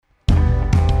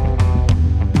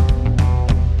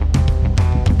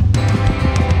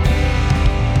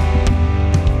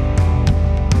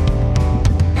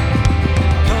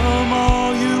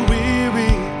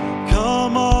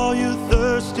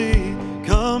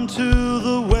Come to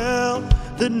the well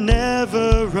that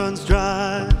never runs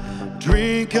dry.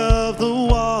 Drink of the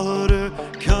water,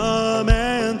 come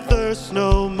and thirst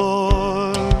no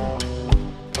more.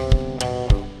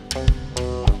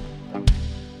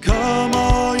 Come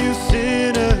all you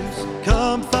sinners,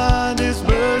 come find His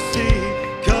mercy.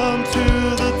 Come to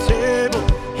the table,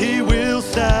 He will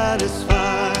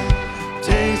satisfy.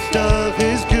 Taste of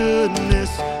His goodness,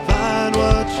 find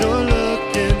what you're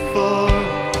looking for.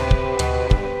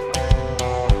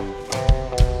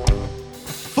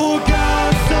 For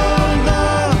God so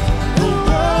loved the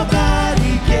world that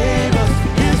He gave us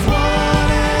His one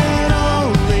and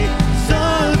only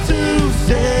Son to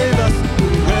save us.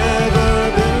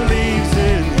 Whoever believes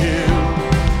in Him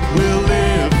will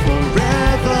live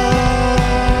forever.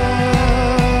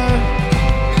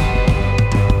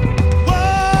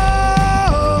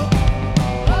 Whoa,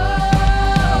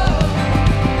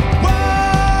 whoa.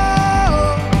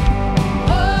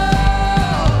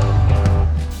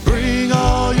 Bring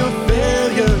all your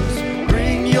failures,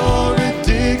 bring your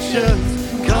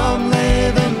addictions. Come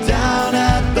lay them down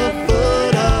at the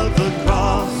foot of the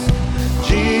cross.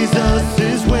 Jesus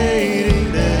is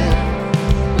waiting there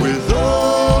with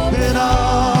open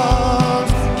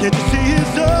arms. Can't you see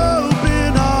His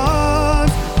open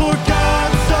arms? For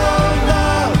God so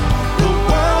loved the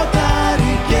world that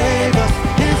He gave us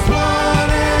His one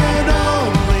and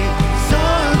only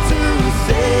Son to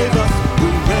save us.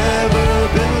 Whoever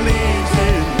believes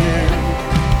in Him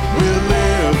will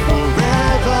live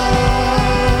forever.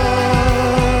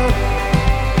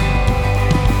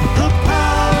 The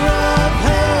power of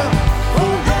hell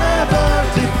forever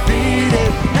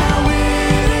defeated. Now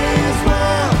it is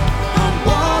well, I'm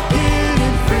walking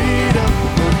in freedom.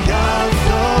 For God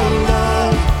so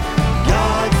loved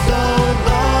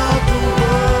the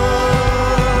world.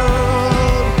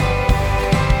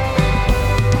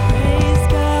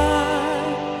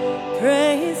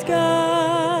 Praise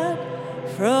God,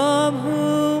 from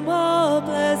whom all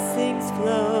blessings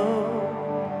flow.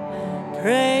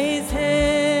 Praise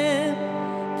Him,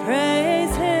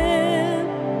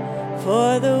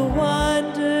 for the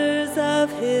wonders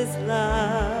of His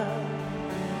love.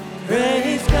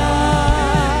 Praise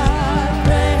God,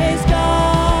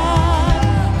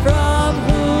 from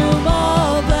whom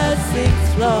all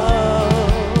blessings flow.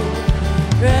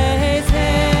 Praise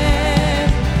Him,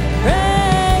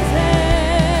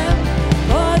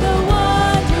 for the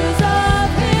wonders of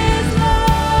His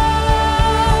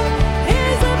love,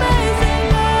 His amazing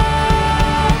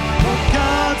love. For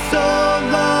God so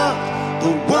loved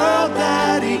the world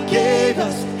that He gave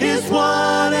us His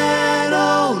one and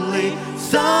only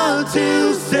Son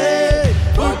to save.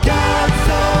 For God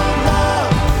so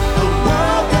loved the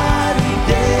world that He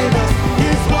gave us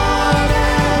His one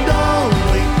and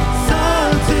only Son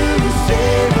to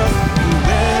save us.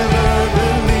 Whoever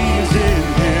believes in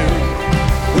Him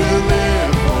will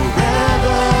live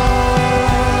forever.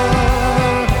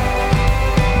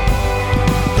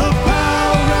 The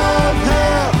power of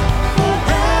hell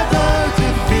forever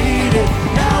defeated.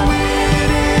 Now it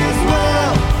is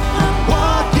well, I'm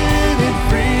walking in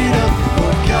freedom.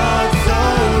 For God so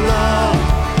loved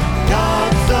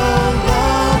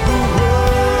the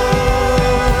world.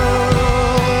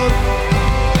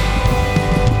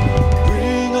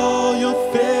 Bring all your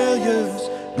failures,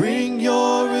 bring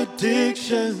your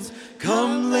addictions.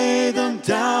 Come lay them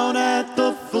down at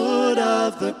the foot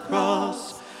of the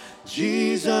cross.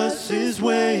 Jesus is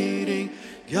waiting.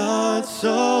 God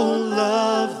so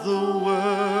loved the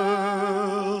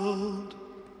world.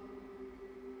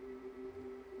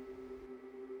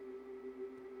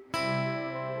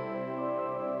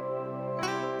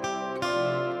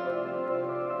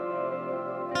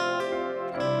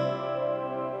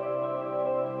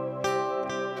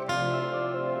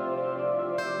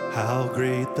 How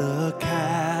great the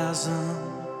chasm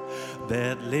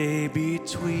that lay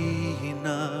between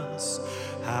us.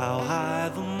 How high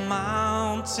the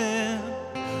mountain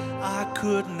I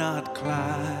could not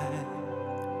climb.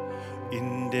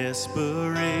 In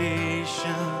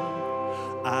desperation,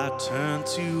 I turned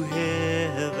to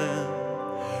heaven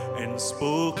and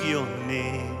spoke your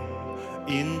name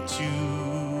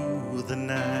into the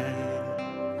night.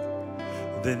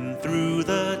 Then through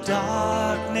the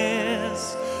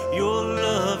darkness, your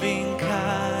loving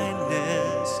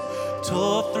kindness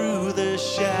tore through the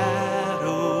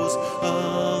shadows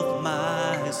of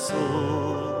my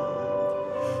soul.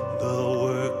 The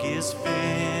work is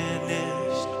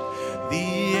finished,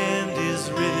 the end is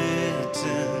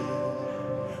written.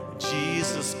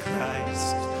 Jesus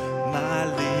Christ, my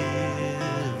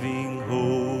living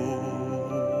hope.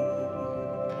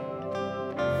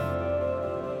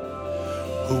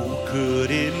 Who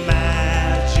could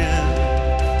imagine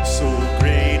so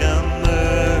great a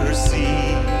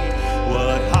mercy?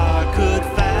 What heart could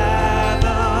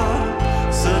fathom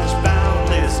such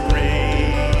boundless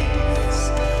grace?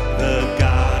 The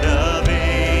God of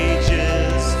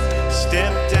ages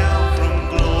stepped down from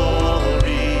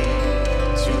glory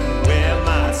to wear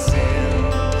my sin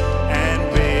and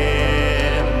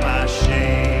bear my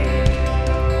shame.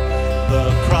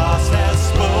 The cross has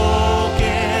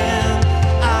spoken,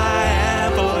 I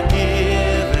am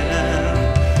forgiven.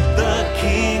 The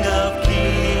King of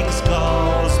Kings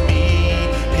calls me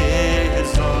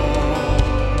his own.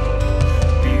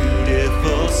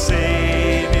 Beautiful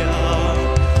Savior,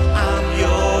 I'm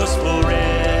yours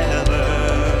forever.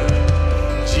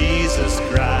 Jesus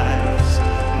Christ,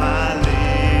 my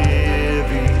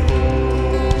living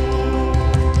hope.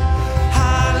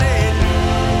 Hallelujah,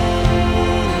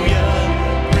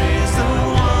 praise the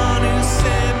one who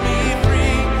set me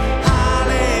free.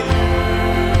 Hallelujah,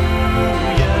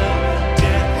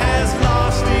 death has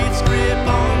lost its grip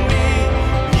on me.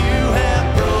 You have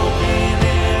broken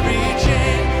every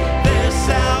chain. There's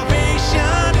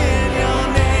salvation in your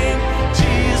name,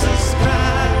 Jesus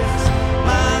Christ,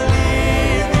 my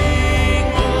living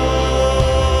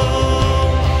hope.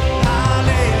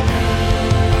 Hallelujah,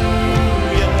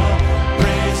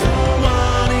 praise the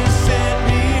one who set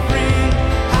me free.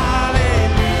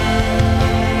 Hallelujah,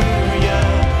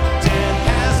 death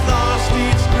has lost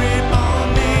its grip on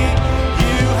me.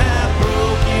 You have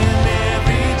broken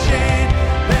every chain.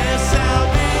 There's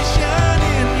salvation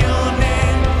in your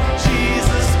name,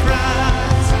 Jesus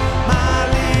Christ, my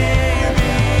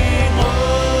living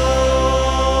hope.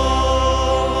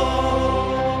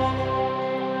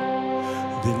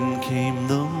 Then came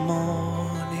the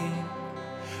morning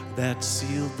that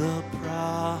sealed the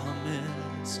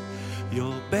promise.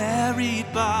 Your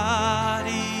buried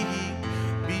body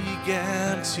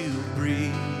began to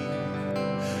breathe.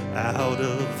 Out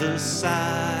of the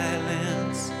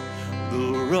silence,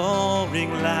 the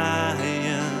roaring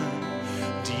lion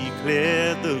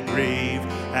declared the grave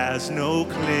has no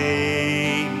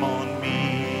claim on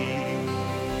me.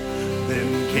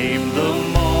 Then came the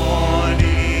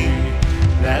morning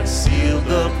that sealed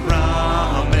the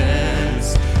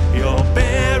promise. Your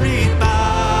buried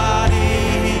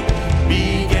body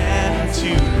began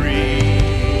to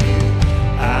breathe.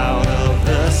 Out of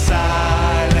the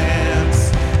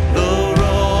silence, the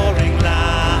roaring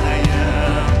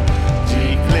lion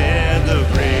declared the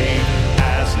grave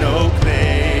has no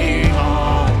claim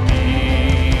on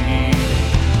me.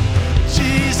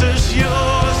 Jesus,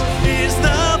 yours is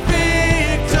the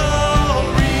victory.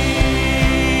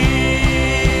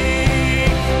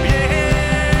 Yeah.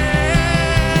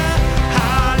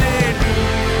 Hallelujah.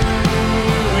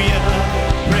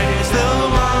 Praise the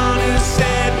one who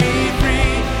set me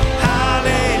free.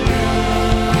 Hallelujah.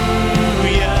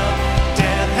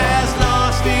 Death has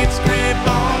lost its grip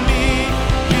on me.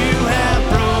 You have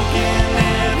broken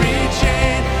every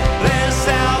chain. There's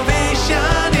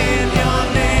salvation in your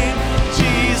name,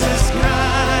 Jesus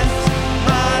Christ,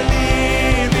 my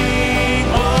living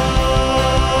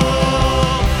hope.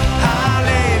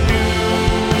 Hallelujah.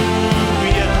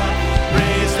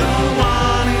 Praise the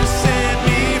one who set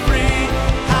me free.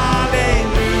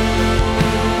 Hallelujah.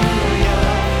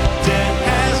 Death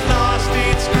has lost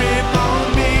its grip on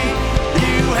me.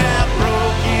 You have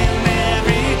broken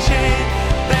every chain.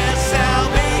 There's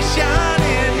salvation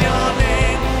in your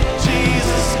name,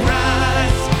 Jesus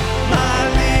Christ, my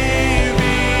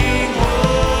living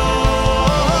hope.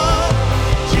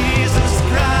 Jesus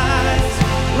Christ,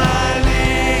 my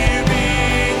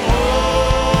living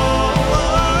hope.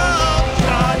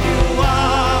 God, you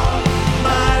are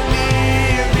my living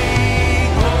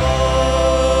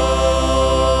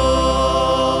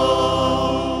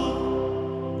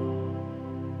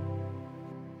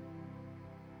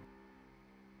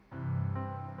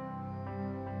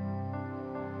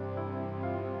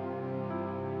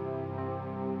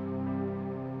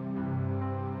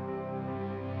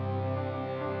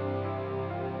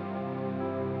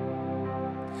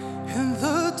In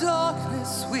the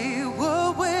darkness we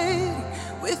were waiting,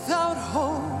 without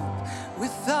hope,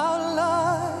 without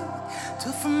light,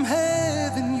 till from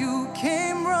heaven you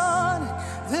came running.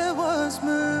 There was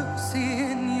mercy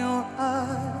in your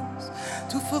eyes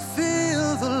to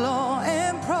fulfill the law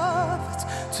and prophets.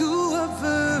 To a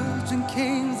virgin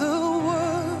came the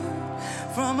word,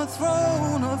 from a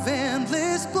throne of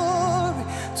endless glory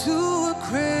to a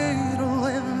cradle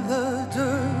in the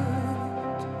dirt.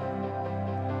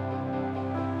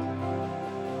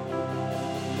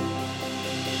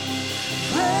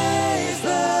 Praise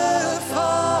the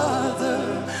Father,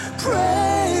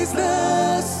 praise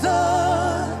the Son.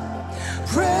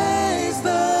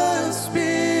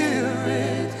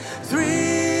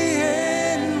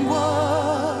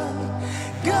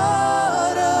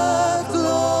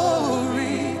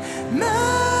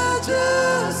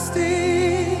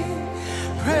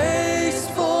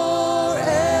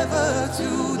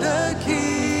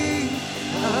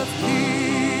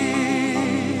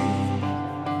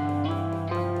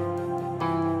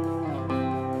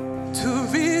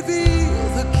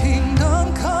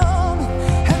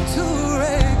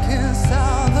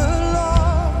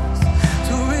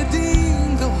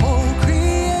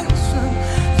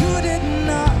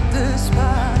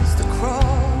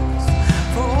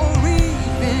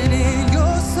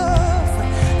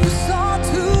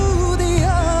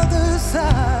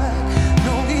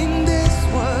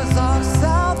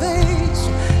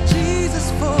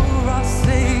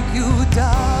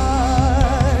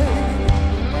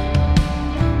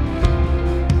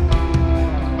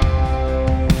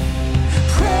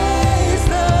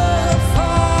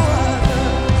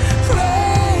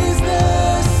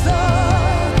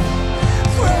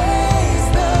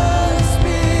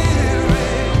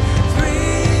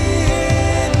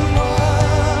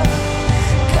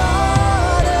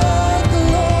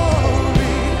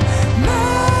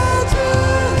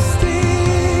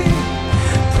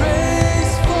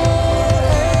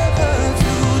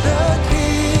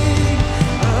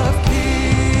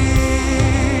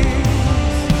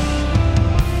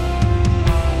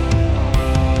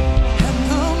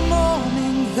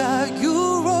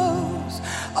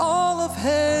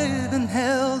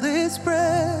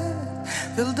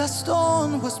 till the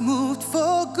stone was moved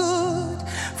for good.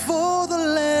 For the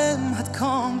Lamb had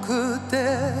conquered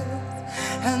death,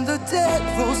 and the dead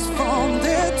rose from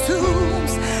their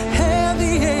tombs, and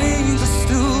the angels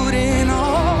stood in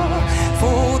awe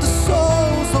for the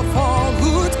souls of all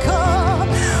who'd come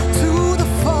to the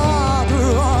Father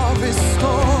of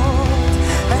restored.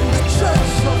 And the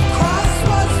church of Christ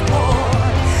was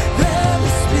born, then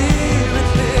the Spirit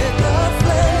lit the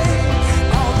flame.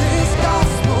 Now this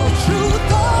gospel truth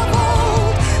of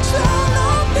old shall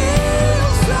not kneel,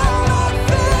 shall not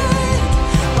fade.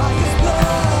 By His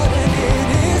blood and in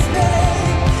His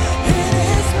name, in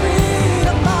His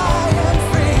freedom I am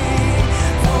free.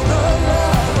 For the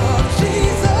love of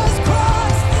Jesus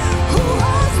Christ, who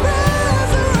has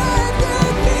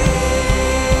resurrected me.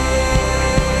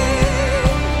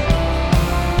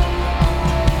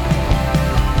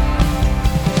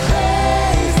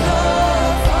 Praise the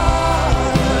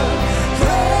Father,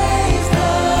 praise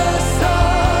the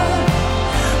Son,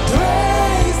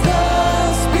 praise the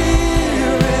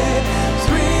Spirit,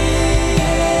 three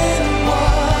in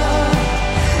one.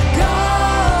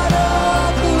 God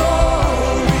of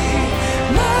glory,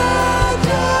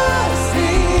 majesty,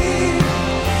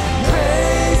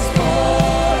 praise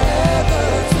forever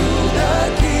to the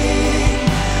King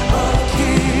of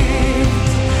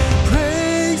Kings.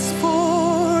 Praise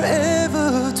forever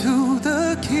to the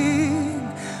King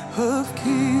of Kings.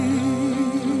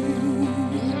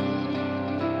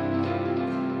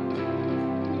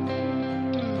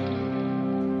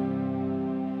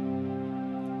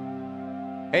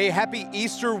 Hey, happy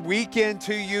Easter weekend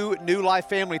to you, New Life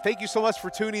family. Thank you so much for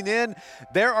tuning in.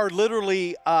 There are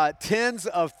literally tens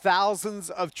of thousands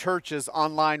of churches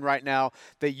online right now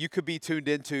that you could be tuned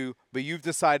into, but you've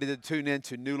decided to tune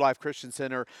into New Life Christian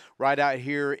Center right out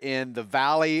here in the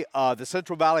valley, the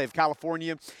Central Valley of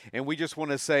California. And we just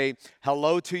want to say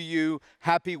hello to you.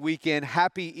 Happy weekend.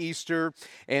 Happy Easter.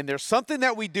 And there's something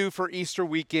that we do for Easter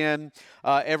weekend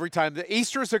every time.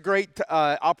 Easter is a great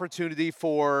opportunity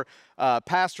for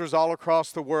pastors all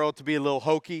across the world to be a little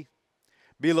hokey,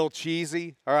 be a little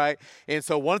cheesy, all right? And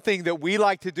so one thing that we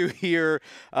like to do here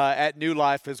at New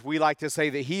Life is we like to say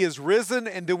that He is risen,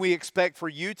 and then we expect for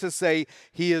you to say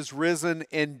He is risen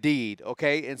indeed,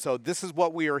 okay? And so this is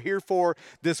what we are here for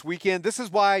this weekend. This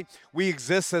is why we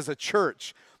exist as a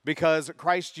church, because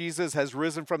Christ Jesus has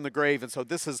risen from the grave. And so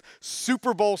this is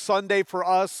Super Bowl Sunday for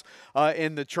us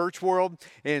in the church world.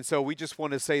 And so we just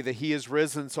want to say that He is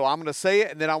risen. So I'm going to say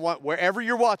it, and then I want wherever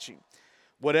you're watching,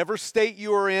 whatever state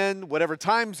you are in, whatever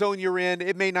time zone you're in,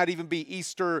 it may not even be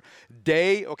Easter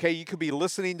Day, okay? You could be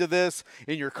listening to this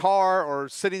in your car or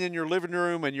sitting in your living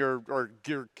room and you're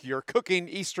cooking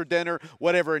Easter dinner,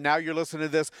 whatever, and now you're listening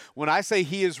to this. When I say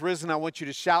He is risen, I want you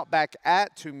to shout back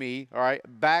to me, all right?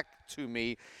 Back to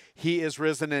me, He is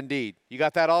risen indeed. You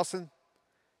got that, Austin?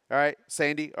 All right,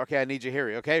 Sandy? Okay, I need you here,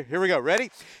 okay? Here we go.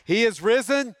 Ready? He is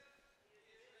risen.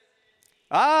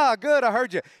 Ah, good, I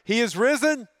heard you. He is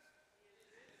risen.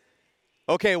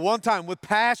 Okay, one time with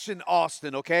passion,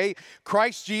 Austin, okay?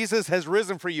 Christ Jesus has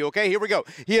risen for you, okay? Here we go.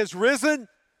 He has risen.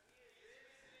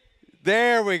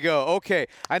 There we go. Okay.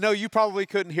 I know you probably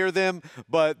couldn't hear them,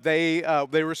 but they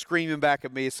were screaming back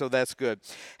at me, so that's good.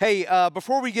 Hey,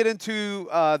 before we get into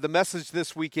the message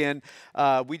this weekend,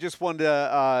 we just wanted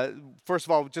to, first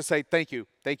of all, just say thank you.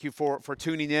 Thank you for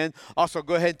tuning in. Also,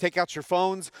 go ahead and take out your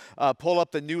phones, pull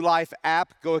up the New Life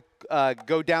app, go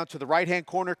down to the right-hand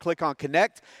corner, click on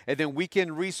Connect, and then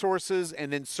Weekend Resources,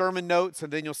 and then Sermon Notes,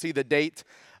 and then you'll see the date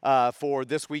for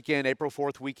this weekend, April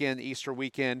 4th weekend, Easter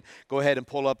weekend. Go ahead and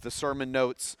pull up the sermon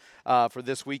notes for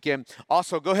this weekend.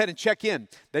 Also, go ahead and check in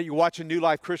that you're watching New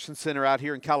Life Christian Center out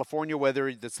here in California, whether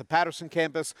it's the Patterson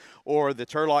campus or the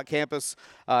Turlock campus.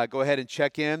 Go ahead and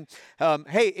check in.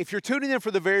 Hey, if you're tuning in for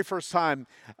the very first time,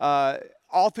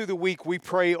 all through the week, we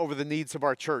pray over the needs of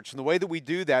our church. And the way that we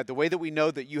do that, the way that we know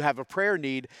that you have a prayer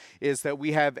need, is that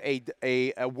we have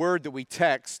a word that we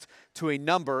text to a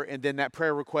number, and then that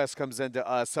prayer request comes into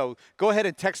us. So go ahead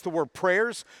and text the word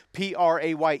prayers,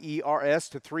 P-R-A-Y-E-R-S,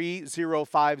 to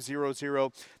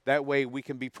 30500. That way we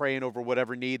can be praying over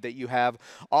whatever need that you have.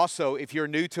 Also, if you're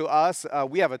new to us,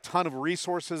 we have a ton of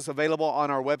resources available on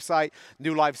our website,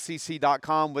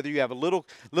 newlifecc.com, whether you have a little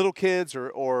kids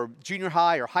or junior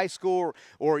high or high school,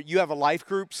 or you have a life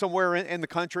group somewhere in the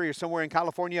country or somewhere in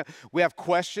California. We have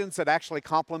questions that actually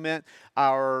complement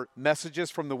our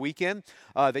messages from the weekend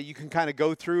that you can kind of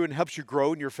go through and helps you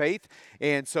grow in your faith.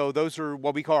 And so those are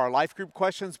what we call our life group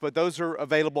questions, but those are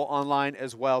available online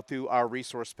as well through our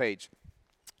resource page.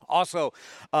 Also,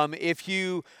 if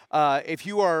you've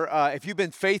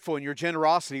been faithful in your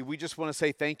generosity, we just want to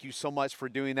say thank you so much for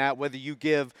doing that. Whether you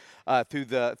give through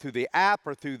the app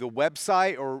or through the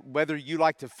website, or whether you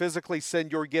like to physically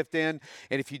send your gift in,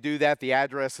 and if you do that, the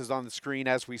address is on the screen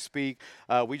as we speak.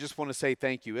 We just want to say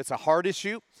thank you. It's a hard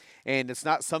issue, and it's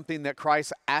not something that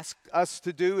Christ asked us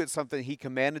to do. It's something He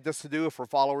commanded us to do if we're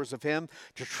followers of Him,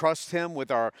 to trust Him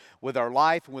with our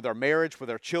life, and with our marriage, with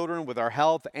our children, with our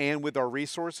health, and with our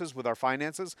resources, with our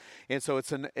finances. And so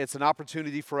it's an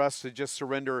opportunity for us to just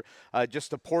surrender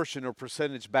just a portion or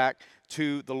percentage back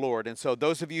to the Lord. And so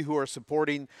those of you who are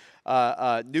supporting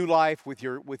New Life with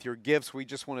your gifts, we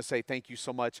just want to say thank you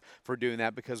so much for doing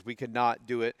that, because we could not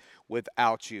do it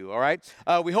without you. All right.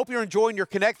 We hope you're enjoying your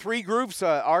Connect 3 groups.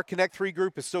 Our Connect 3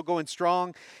 group is still going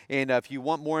strong. And if you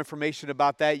want more information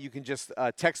about that, you can just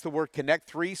text the word Connect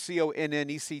 3,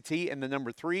 CONNECT, and the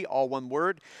number 3, all one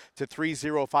word, to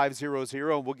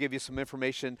 30500. And we'll give you some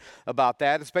information about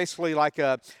that. It's basically like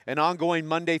an ongoing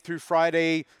Monday through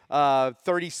Friday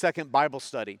 30-second Bible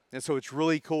study. And so it's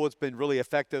really cool. It's been really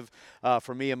effective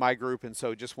for me and my group. And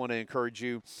so just want to encourage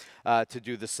you to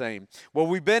do the same. Well,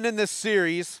 we've been in this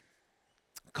series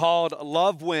called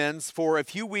Love Wins for a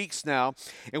few weeks now,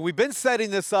 and we've been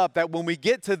setting this up that when we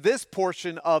get to this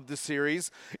portion of the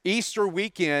series, Easter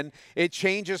weekend, it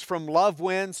changes from Love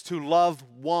Wins to Love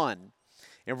Won.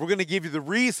 And we're going to give you the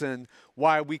reason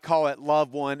why we call it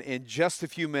Love Won in just a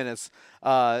few minutes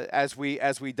as we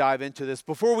dive into this.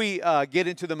 Before we get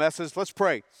into the message, let's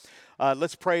pray.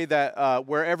 Let's pray that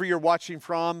wherever you're watching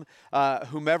from,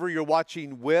 whomever you're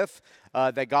watching with,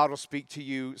 that God will speak to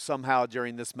you somehow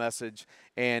during this message,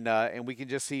 and we can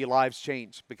just see lives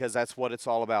change, because that's what it's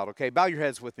all about. Okay, bow your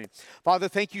heads with me. Father,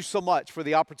 thank you so much for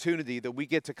the opportunity that we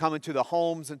get to come into the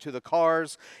homes, into the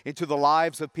cars, into the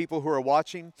lives of people who are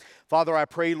watching. Father, I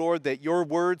pray, Lord, that your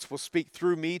words will speak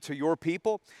through me to your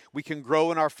people. We can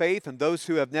grow in our faith, and those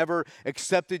who have never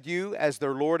accepted you as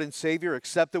their Lord and Savior,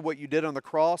 accepted what you did on the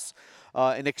cross,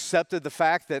 and accepted the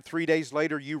fact that 3 days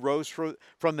later you rose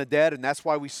from the dead, and that's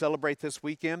why we celebrate this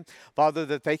weekend. Father,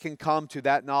 that they can come to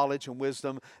that knowledge and wisdom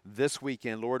this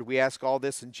weekend. Lord, we ask all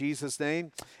this in Jesus'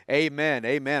 name. Amen.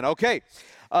 Amen. Okay.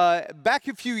 Back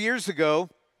a few years ago,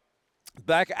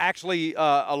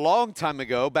 a long time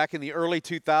ago, back in the early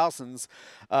 2000s,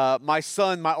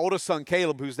 my oldest son,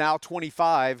 Caleb, who's now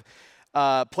 25,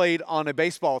 played on a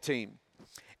baseball team.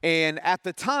 And at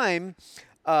the time,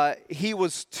 he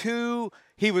was too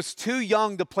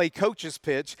young to play coach's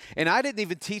pitch, and I didn't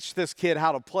even teach this kid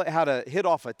how to hit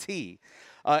off a tee.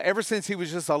 Ever since he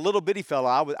was just a little bitty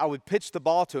fella, I would pitch the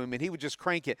ball to him, and he would just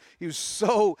crank it. He was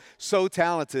so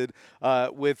talented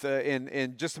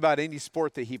in just about any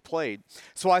sport that he played.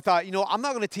 So I thought, I'm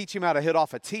not going to teach him how to hit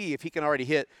off a tee if he can already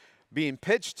hit being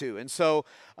pitched to. And so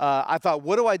I thought,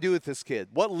 what do I do with this kid?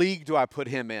 What league do I put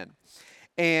him in?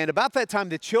 And about that time,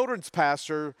 the children's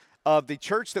pastor of the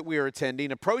church that we were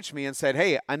attending approached me and said,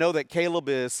 hey, I know that Caleb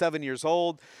is 7 years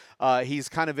old. He's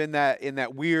kind of in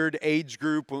that weird age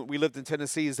group. When we lived in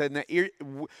Tennessee, he's in that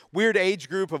weird age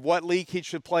group of what league he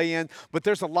should play in. But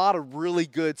there's a lot of really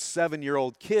good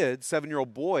 7-year-old kids,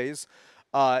 7-year-old boys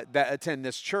that attend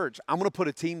this church. I'm going to put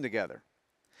a team together.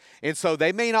 And so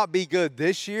they may not be good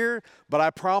this year, but I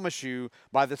promise you,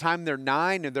 by the time they're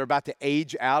 9 and they're about to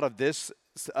age out of this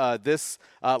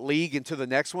league into the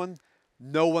next one,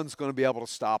 no one's going to be able to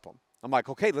stop them. I'm like,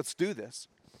 okay, let's do this.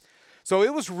 So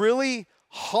it was really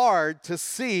hard to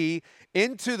see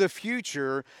into the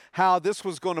future how this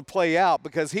was going to play out,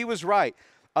 because he was right.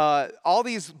 All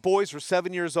these boys were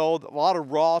 7 years old, a lot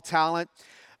of raw talent.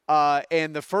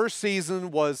 And the first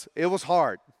season was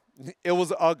hard. It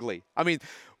was ugly. I mean,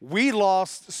 we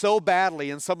lost so badly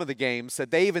in some of the games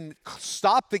that they even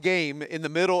stopped the game in the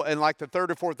middle in like the third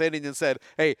or fourth inning and said,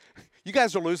 hey, you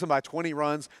guys are losing by 20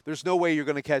 runs. There's no way you're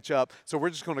going to catch up, so we're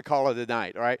just going to call it a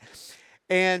night, all right?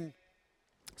 And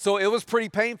so it was pretty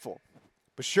painful.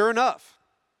 But sure enough,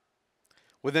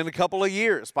 within a couple of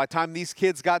years, by the time these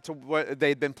kids got to where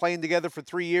they'd been playing together for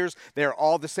 3 years, they're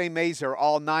all the same age. They're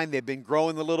all 9. They'd been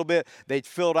growing a little bit. They'd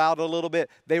filled out a little bit.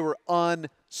 They were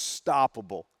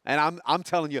unstoppable. And I'm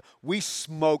telling you, we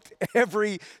smoked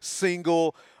every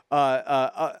single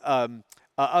other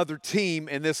team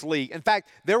in this league. In fact,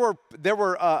 there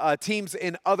were teams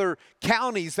in other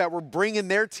counties that were bringing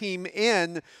their team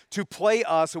in to play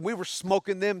us, and we were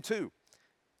smoking them too.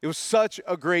 It was such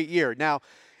a great year. Now,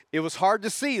 it was hard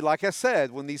to see, like I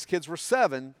said, when these kids were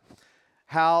 7,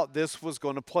 how this was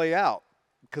going to play out,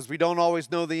 because we don't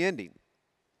always know the ending.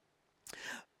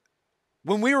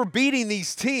 When we were beating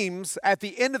these teams, at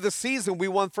the end of the season, we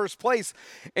won first place,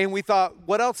 and we thought,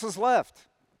 what else is left?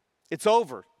 It's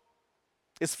over.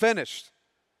 It's finished.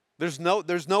 There's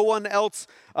no one else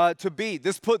to beat.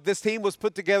 This team was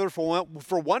put together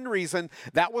for one reason.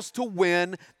 That was to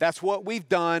win. That's what we've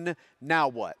done. Now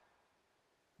what?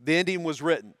 The ending was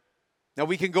written. Now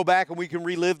we can go back and we can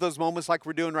relive those moments like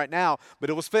we're doing right now, but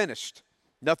it was finished.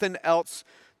 Nothing else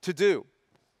to do.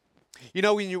 You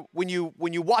know, when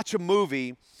you watch a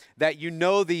movie that you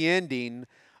know the ending,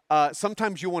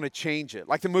 sometimes you want to change it.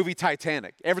 Like the movie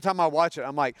Titanic. Every time I watch it,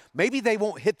 I'm like, maybe they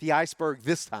won't hit the iceberg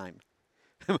this time.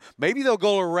 Maybe they'll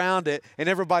go around it and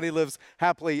everybody lives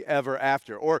happily ever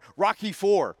after. Or Rocky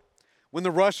IV, when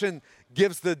the Russian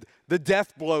gives the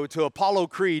death blow to Apollo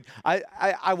Creed.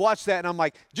 I watch that and I'm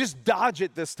like, just dodge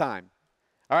it this time.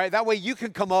 All right, that way you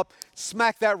can come up,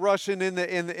 smack that Russian in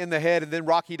the head, and then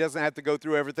Rocky doesn't have to go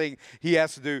through everything he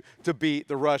has to do to beat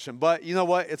the Russian. But you know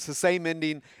what? It's the same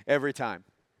ending every time.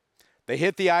 They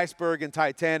hit the iceberg in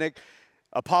Titanic.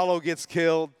 Apollo gets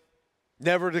killed,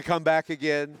 never to come back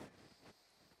again.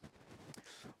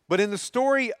 But in the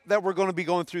story that we're going to be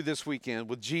going through this weekend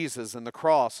with Jesus and the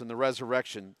cross and the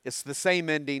resurrection, it's the same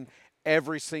ending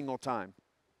every single time.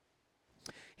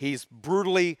 He's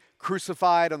brutally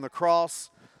crucified on the cross,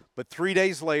 but 3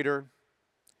 days later,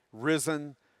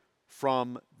 risen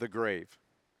from the grave.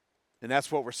 And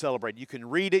that's what we're celebrating. You can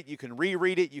read it, you can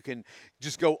reread it, you can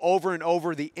just go over and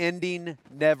over. The ending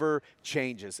never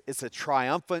changes. It's a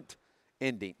triumphant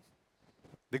ending.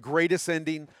 The greatest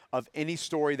ending of any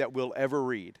story that we'll ever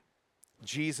read.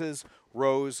 Jesus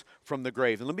rose from the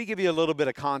grave. And let me give you a little bit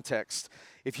of context.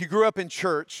 If you grew up in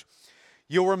church,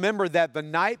 you'll remember that the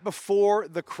night before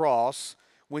the cross,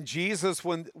 when Jesus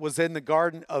was in the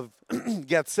Garden of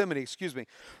Gethsemane,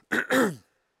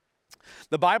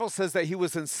 the Bible says that he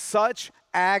was in such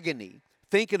agony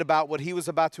thinking about what he was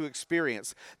about to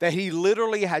experience that he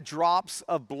literally had drops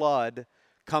of blood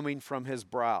coming from his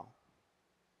brow.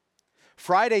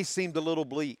 Friday seemed a little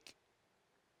bleak.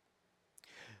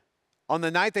 On the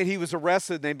night that he was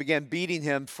arrested and they began beating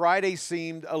him, Friday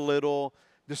seemed a little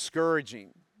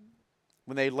discouraging.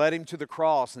 When they led him to the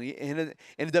cross and he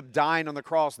ended up dying on the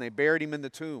cross and they buried him in the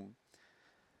tomb.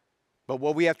 But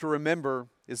what we have to remember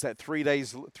is that 3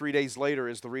 days later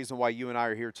is the reason why you and I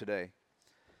are here today.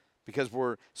 Because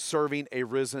we're serving a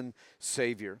risen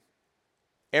Savior.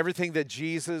 Everything that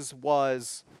Jesus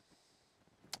was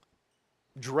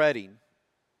dreading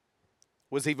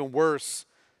was even worse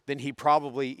than he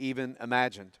probably even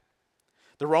imagined.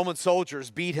 The Roman soldiers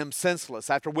beat him senseless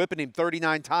after whipping him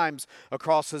 39 times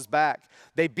across his back.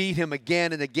 They beat him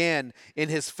again and again in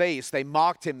his face. They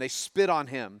mocked him. They spit on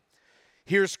him.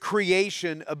 Here's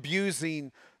creation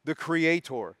abusing the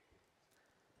Creator.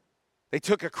 They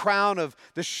took a crown of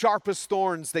the sharpest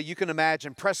thorns that you can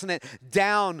imagine, pressing it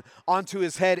down onto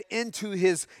his head,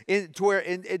 to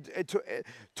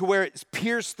where it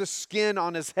pierced the skin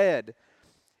on his head,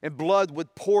 and blood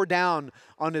would pour down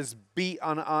on his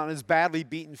badly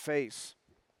beaten face.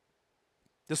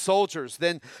 The soldiers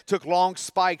then took long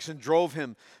spikes and drove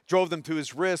them to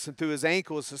his wrists and to his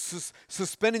ankles,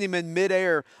 suspending him in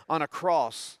midair on a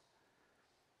cross.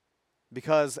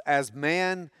 Because as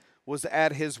man was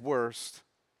at his worst,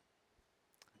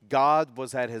 God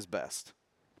was at his best.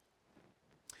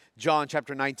 John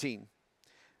chapter 19,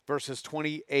 verses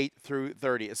 28 through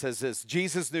 30. It says this: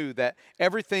 Jesus knew that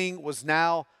everything was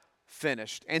now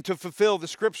finished. And to fulfill the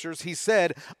scriptures, he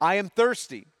said, I am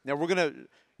thirsty. Now we're going to,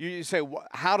 you say,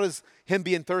 how does him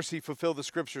being thirsty fulfill the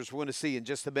scriptures? We're going to see in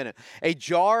just a minute. A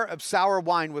jar of sour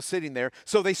wine was sitting there.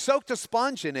 So they soaked a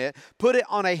sponge in it, put it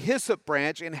on a hyssop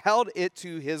branch, and held it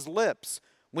to his lips.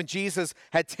 When Jesus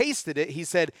had tasted it, he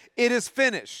said, it is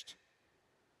finished.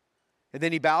 And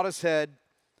then he bowed his head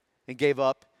and gave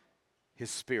up his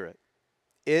spirit.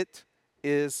 It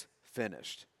is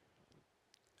finished.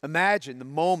 Imagine the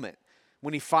moment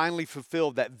when he finally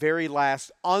fulfilled that very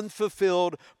last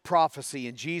unfulfilled prophecy.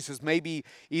 And Jesus maybe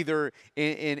either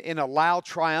in a loud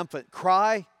triumphant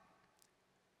cry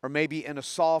or maybe in a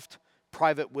soft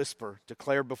private whisper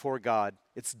declared before God,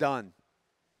 it's done.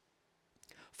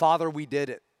 Father, we did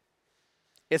it.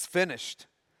 It's finished.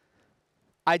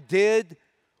 I did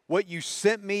what you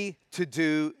sent me to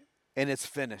do, and it's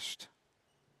finished.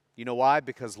 You know why?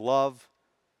 Because love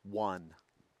won.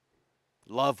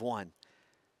 Love won.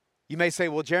 You may say,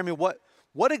 well, Jeremy,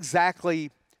 what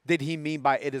exactly did he mean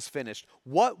by it is finished?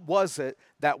 What was it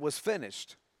that was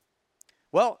finished?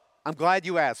 Well, I'm glad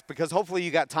you asked, because hopefully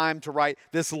you got time to write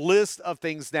this list of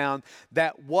things down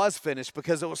that was finished,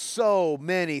 because it was so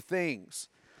many things.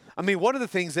 I mean, one of the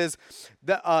things is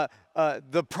that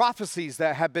the prophecies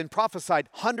that have been prophesied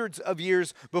hundreds of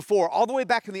years before. All the way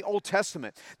back in the Old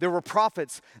Testament, there were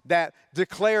prophets that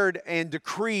declared and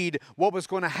decreed what was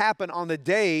going to happen on the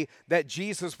day that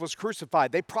Jesus was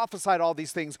crucified. They prophesied all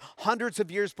these things hundreds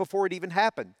of years before it even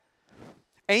happened.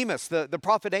 Amos, the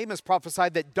prophet Amos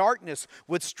prophesied that darkness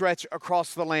would stretch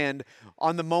across the land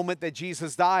on the moment that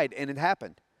Jesus died, and it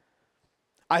happened.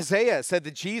 Isaiah said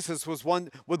that Jesus would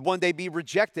one day be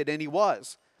rejected, and he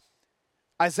was.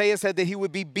 Isaiah said that he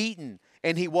would be beaten,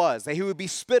 and he was. That he would be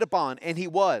spit upon, and he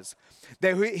was.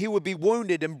 That he would be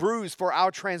wounded and bruised for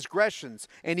our transgressions,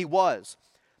 and he was.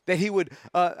 That he would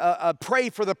pray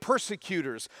for the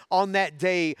persecutors on that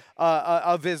day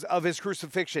of his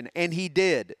crucifixion, and he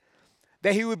did.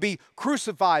 That he would be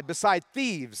crucified beside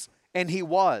thieves, and he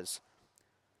was.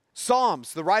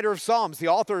 Psalms, the writer of Psalms, the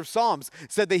author of Psalms,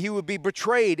 said that he would be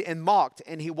betrayed and mocked,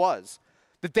 and he was.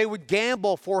 That they would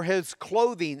gamble for his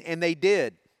clothing, and they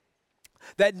did.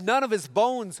 That none of his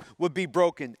bones would be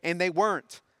broken, and they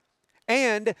weren't.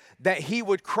 And that he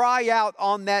would cry out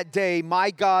on that day,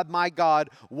 my God,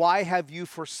 why have you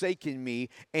forsaken me?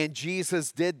 And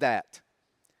Jesus did that.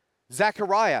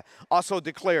 Zechariah also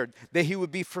declared that he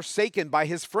would be forsaken by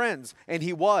his friends, and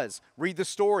he was. Read the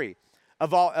story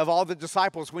of all the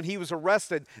disciples. When he was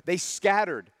arrested, they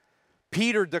scattered.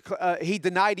 Peter, he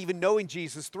denied even knowing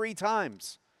Jesus 3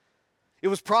 times. It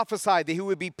was prophesied that he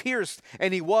would be pierced,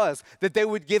 and he was. That they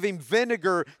would give him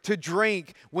vinegar to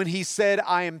drink when he said,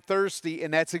 I am thirsty,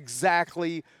 and that's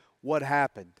exactly what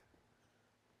happened.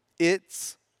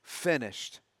 It's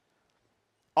finished.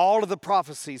 All of the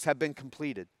prophecies have been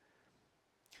completed.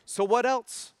 So what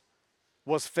else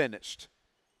was finished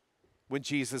when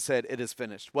Jesus said it is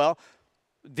finished? Well,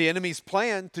 the enemy's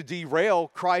plan to derail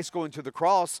Christ going to the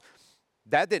cross,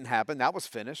 that didn't happen. That was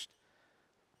finished.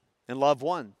 And love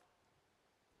won.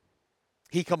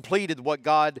 He completed what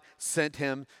God sent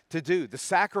him to do. The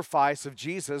sacrifice of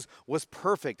Jesus was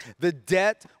perfect. The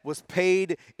debt was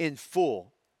paid in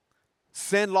full.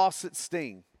 Sin lost its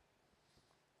sting.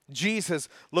 Jesus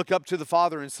looked up to the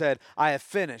Father and said, I have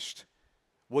finished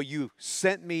what you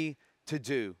sent me to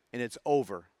do, and it's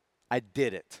over. I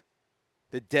did it.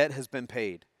 The debt has been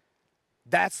paid.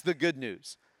 That's the good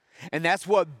news. And that's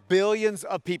what billions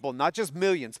of people, not just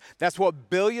millions, that's what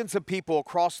billions of people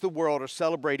across the world are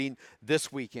celebrating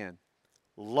this weekend.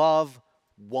 Love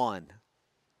won.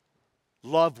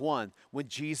 Love won when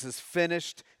Jesus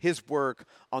finished his work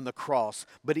on the cross.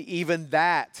 But even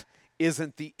that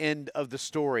isn't the end of the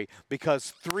story,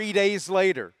 because 3 days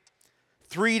later,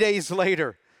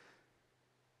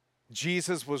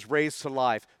 Jesus was raised to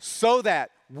life so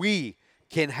that we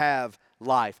can have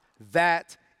life.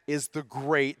 That is the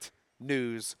great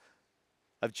news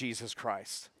of Jesus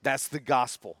Christ. That's the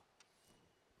gospel.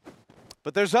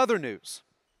 But there's other news.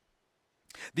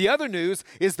 The other news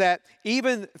is that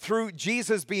even through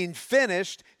Jesus being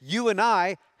finished, you and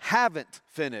I haven't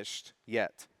finished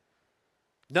yet.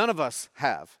 None of us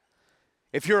have.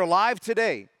 If you're alive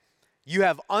today, you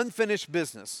have unfinished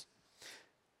business.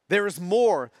 There is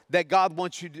more that God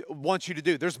wants you to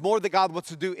do. There's more that God wants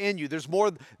to do in you. There's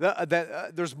more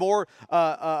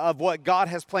of what God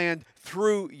has planned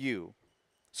through you.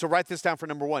 So write this down for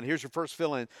number 1. Here's your first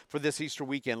fill-in for this Easter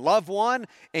weekend. Love won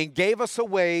and gave us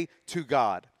away to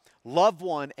God. Love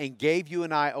won and gave you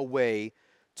and I away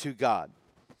to God.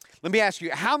 Let me ask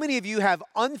you, how many of you have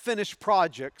unfinished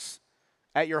projects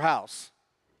at your house?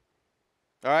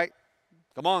 All right?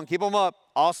 Come on, keep them up.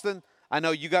 Austin, I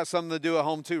know you got something to do at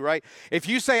home too, right? If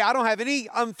you say, I don't have any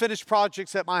unfinished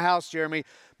projects at my house, Jeremy,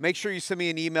 make sure you send me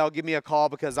an email, give me a call,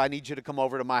 because I need you to come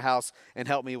over to my house and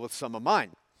help me with some of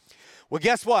mine. Well,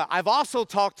 guess what? I've also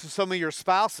talked to some of your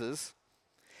spouses,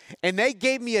 and they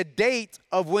gave me a date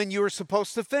of when you were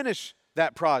supposed to finish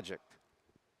that project.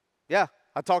 Yeah,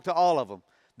 I talked to all of them.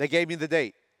 They gave me the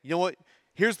date. You know what?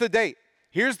 Here's the date.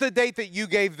 Here's the date that you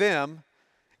gave them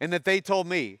and that they told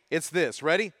me. It's this.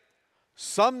 Ready?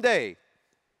 Someday.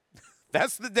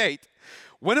 That's the date.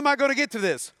 When am I going to get to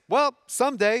this? Well,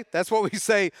 someday. That's what we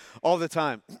say all the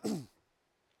time.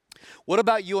 What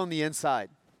about you on the inside?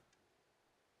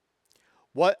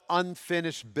 What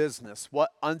unfinished business,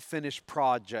 what unfinished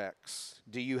projects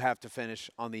do you have to finish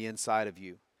on the inside of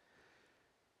you?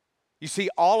 You see,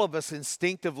 all of us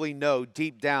instinctively know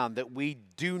deep down that we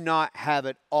do not have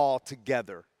it all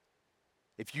together.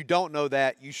 If you don't know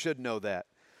that, you should know that.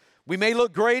 We may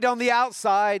look great on the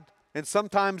outside, and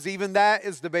sometimes even that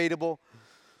is debatable.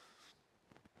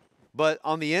 But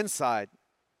on the inside,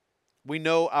 we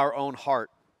know our own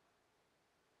heart.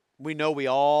 We know we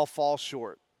all fall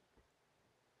short.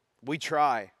 We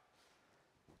try.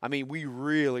 I mean, we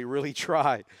really, really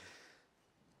try.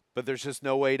 but there's just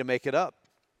no way to make it up.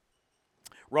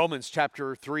 Romans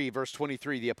chapter 3, verse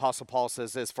 23, the Apostle Paul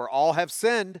says this, "For all have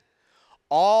sinned,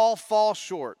 all fall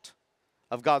short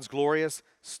of God's glorious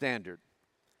standard."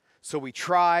 So we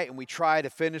try to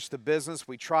finish the business.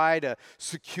 We try to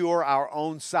secure our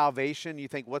own salvation. You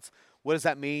think, what does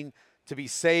that mean to be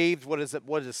saved? What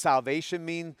does salvation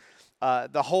mean?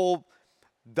 The whole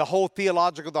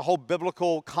theological, the whole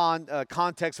biblical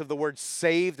context of the word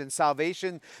saved and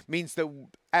salvation means that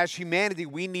as humanity,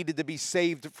 we needed to be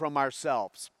saved from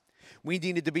ourselves. We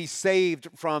needed to be saved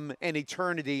from an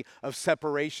eternity of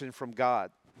separation from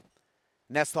God.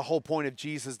 And that's the whole point of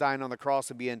Jesus dying on the cross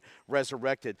and being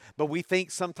resurrected. But we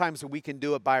think sometimes that we can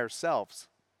do it by ourselves.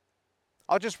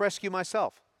 I'll just rescue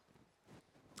myself.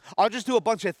 I'll just do a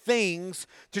bunch of things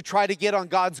to try to get on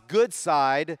God's good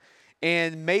side,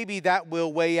 and maybe that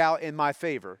will weigh out in my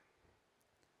favor.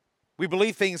 We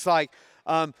believe things like,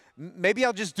 maybe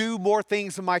I'll just do more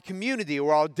things in my community,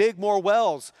 or I'll dig more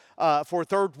wells for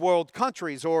third world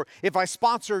countries, or if I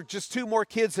sponsor just 2 more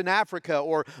kids in Africa,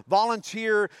 or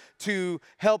volunteer to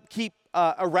help keep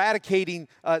eradicating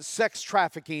sex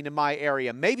trafficking in my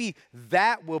area. Maybe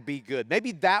that will be good.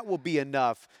 Maybe that will be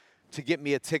enough to get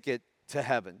me a ticket to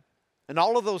heaven. And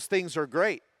all of those things are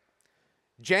great.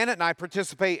 Janet and I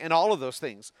participate in all of those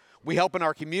things. We help in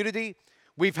our community.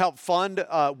 We've helped fund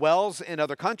wells in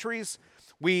other countries.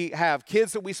 We have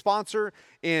kids that we sponsor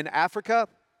in Africa.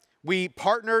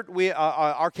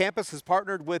 Our campus has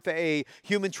partnered with a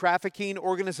human trafficking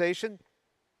organization.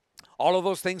 All of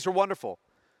those things are wonderful.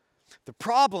 The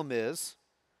problem is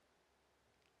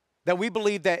that we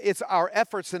believe that it's our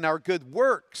efforts and our good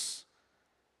works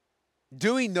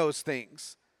doing those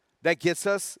things that gets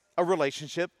us a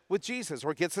relationship with Jesus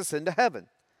or gets us into heaven.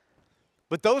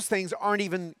 But those things aren't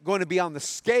even going to be on the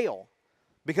scale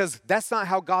because that's not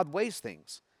how God weighs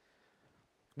things.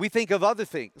 We think of other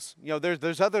things. You know,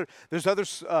 there's other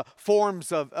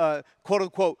forms of quote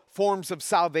unquote forms of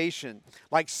salvation,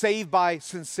 like saved by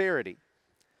sincerity.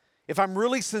 If I'm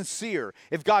really sincere,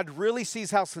 if God really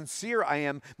sees how sincere I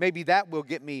am, maybe that will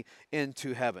get me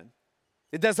into heaven.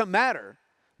 It doesn't matter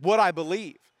what I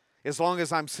believe as long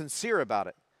as I'm sincere about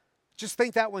it. Just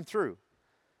think that one through.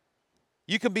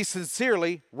 You can be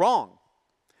sincerely wrong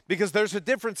because there's a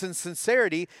difference in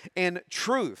sincerity and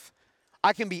truth.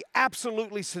 I can be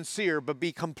absolutely sincere but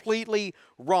be completely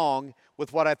wrong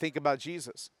with what I think about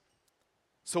Jesus.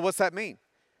 So what's that mean?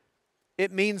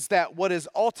 It means that what is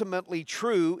ultimately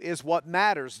true is what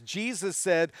matters. Jesus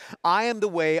said, "I am the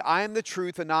way, I am the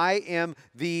truth, and I am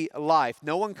the life.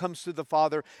 No one comes to the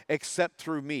Father except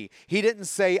through me." He didn't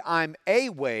say, "I'm a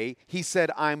way." He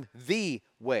said, "I'm the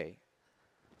way."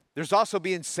 There's also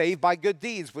being saved by good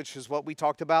deeds, which is what we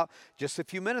talked about just a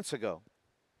few minutes ago.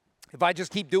 If I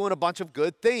just keep doing a bunch of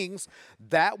good things,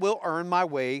 that will earn my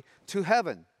way to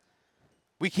heaven.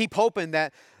 We keep hoping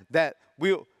that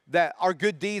our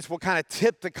good deeds will kind of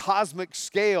tip the cosmic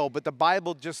scale, but the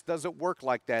Bible just doesn't work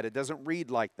like that. It doesn't read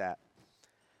like that.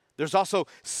 There's also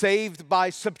saved by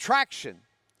subtraction.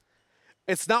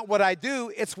 It's not what I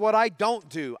do, it's what I don't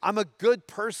do. I'm a good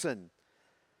person.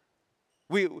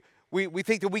 We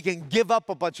think that we can give up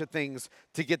a bunch of things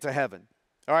to get to heaven.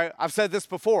 All right, I've said this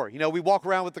before. You know, we walk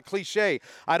around with the cliche,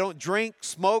 I don't drink,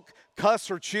 smoke, cuss,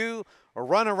 or chew, or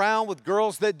run around with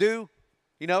girls that do.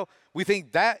 You know, we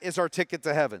think that is our ticket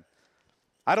to heaven.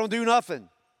 I don't do nothing.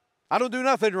 I don't do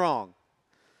nothing wrong.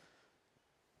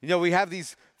 You know, we have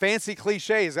these fancy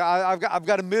cliches. I've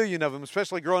got a million of them,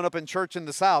 especially growing up in church in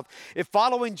the South. If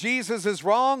following Jesus is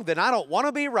wrong, then I don't want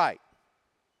to be right.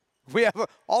 We have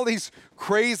all these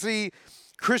crazy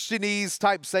Christianese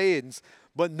type sayings,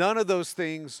 but none of those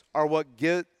things are what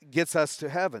gets us to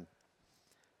heaven.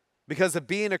 Because of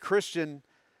being a Christian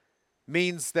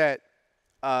means that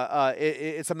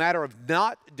it's a matter of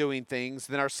not doing things,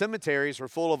 then our cemeteries are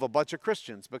full of a bunch of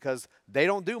Christians because they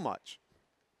don't do much.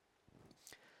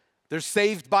 They're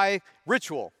saved by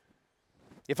ritual.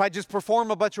 If I just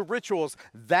perform a bunch of rituals,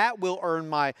 that will earn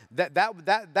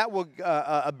that will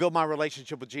build my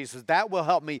relationship with Jesus. That will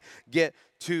help me get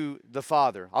to the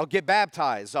Father. I'll get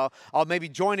baptized. I'll maybe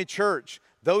join a church.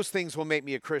 Those things will make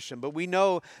me a Christian. But we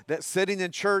know that sitting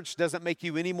in church doesn't make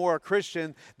you any more a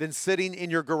Christian than sitting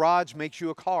in your garage makes you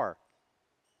a car.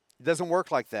 It doesn't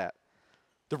work like that.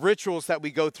 The rituals that we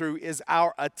go through is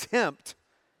our attempt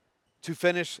to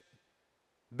finish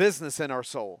business in our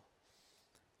soul,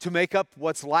 to make up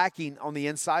what's lacking on the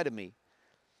inside of me.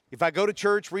 If I go to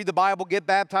church, read the Bible, get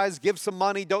baptized, give some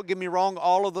money, don't get me wrong,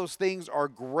 all of those things are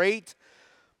great,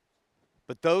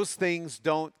 but those things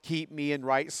don't keep me in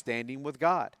right standing with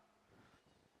God.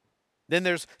 Then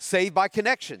there's saved by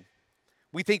connection.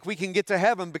 We think we can get to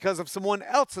heaven because of someone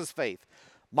else's faith.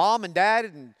 Mom and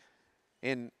dad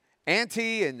and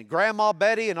auntie and grandma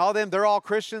Betty and all them, they're all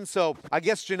Christians. So I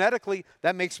guess genetically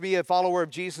that makes me a follower of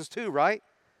Jesus too, right?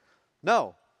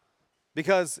 No.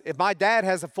 Because if my dad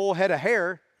has a full head of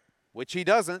hair, which he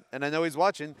doesn't, and I know he's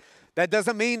watching, that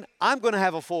doesn't mean I'm going to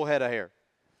have a full head of hair.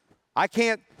 I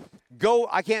can't go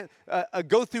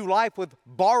through life with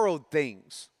borrowed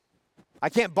things. I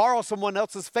can't borrow someone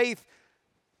else's faith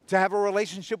to have a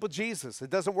relationship with Jesus. It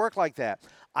doesn't work like that.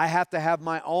 I have to have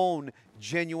my own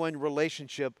genuine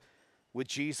relationship with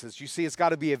Jesus. You see, it's got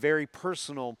to be a very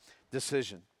personal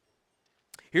decision.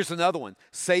 Here's another one,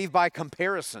 saved by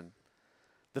comparison.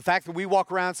 The fact that we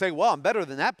walk around saying, well, I'm better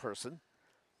than that person.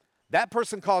 That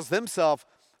person calls themselves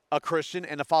a Christian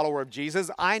and a follower of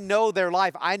Jesus. I know their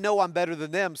life. I know I'm better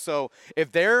than them. So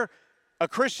if they're a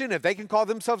Christian, if they can call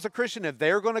themselves a Christian, if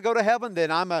they're going to go to heaven,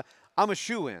 then I'm a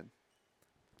shoo-in.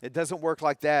 It doesn't work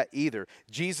like that either.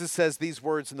 Jesus says these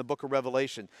words in the book of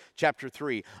Revelation, chapter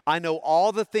 3. I know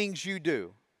all the things you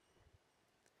do,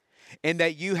 and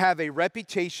that you have a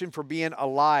reputation for being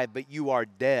alive, but you are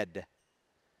dead.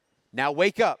 Now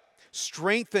wake up.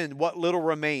 Strengthen what little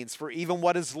remains, for even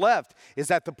what is left is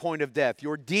at the point of death.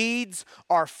 Your deeds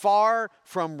are far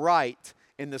from right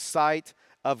in the sight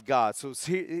of God. So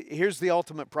here's the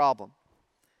ultimate problem.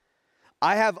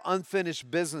 I have unfinished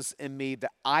business in me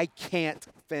that I can't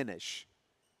finish.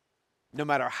 No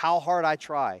matter how hard I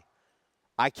try,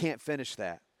 I can't finish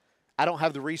that. I don't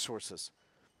have the resources.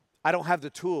 I don't have the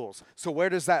tools. So where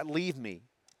does that leave me?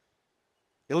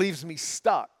 It leaves me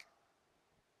stuck.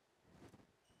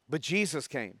 But Jesus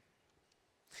came.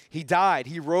 He died.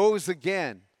 He rose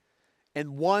again.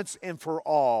 And once and for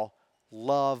all,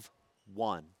 love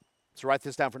won. So write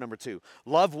this down for number 2.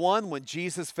 Love won when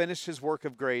Jesus finished his work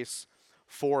of grace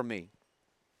for me.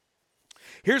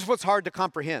 Here's what's hard to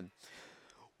comprehend.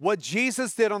 What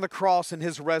Jesus did on the cross in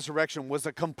his resurrection was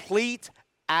a complete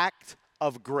act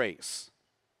of grace.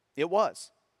 It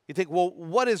was. You think, well,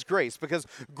 what is grace? Because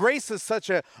grace is such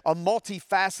a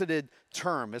multifaceted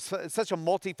term. It's such a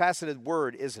multifaceted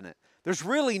word, isn't it? There's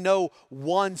really no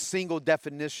one single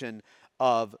definition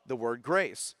of the word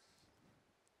grace.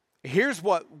 Here's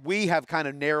what we have kind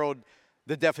of narrowed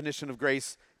the definition of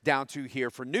grace down to here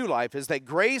for New Life, is that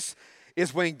grace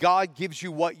is when God gives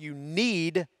you what you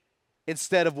need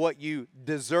instead of what you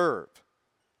deserve.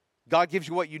 God gives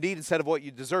you what you need instead of what you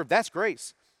deserve. That's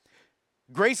grace.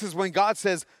 Grace is when God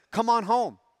says, come on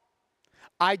home.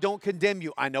 I don't condemn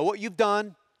you. I know what you've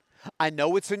done. I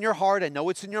know it's in your heart. I know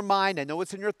it's in your mind. I know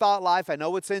it's in your thought life. I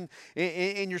know it's in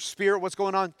your spirit, what's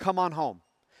going on. Come on home,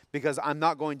 because I'm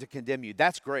not going to condemn you.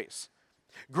 That's grace.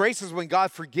 Grace is when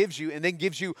God forgives you and then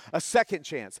gives you a second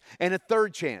chance and a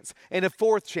third chance and a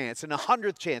fourth chance and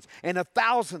 100th chance and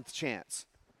 1,000th chance.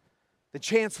 The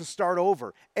chance to start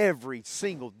over every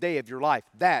single day of your life.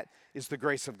 That is the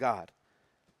grace of God.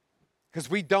 Because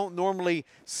we don't normally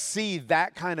see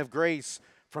that kind of grace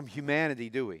from humanity,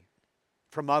 do we?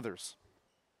 From others.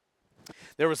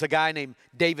 There was a guy named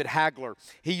David Hagler.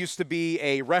 He used to be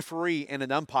a referee and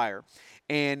an umpire.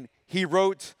 And he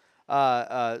wrote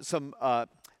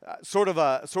sort of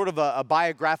a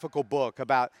biographical book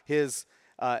about his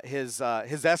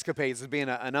escapades as being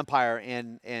an umpire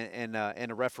and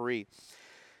a referee.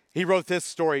 He wrote this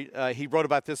story. He wrote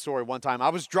about this story one time. I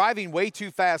was driving way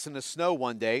too fast in the snow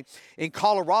one day in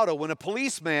Colorado when a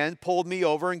policeman pulled me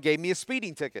over and gave me a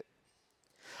speeding ticket.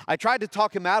 I tried to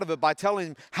talk him out of it by telling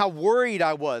him how worried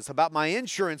I was about my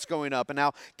insurance going up and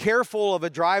how careful of a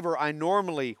driver I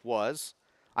normally was.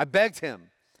 I begged him,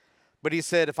 but he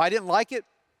said if I didn't like it,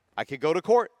 I could go to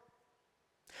court.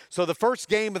 So the first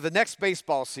game of the next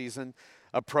baseball season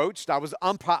approached. I was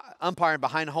umpiring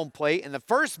behind home plate, and the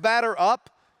first batter up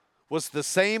was the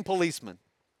same policeman.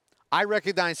 I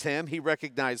recognized him. He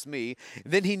recognized me.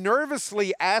 Then he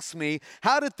nervously asked me,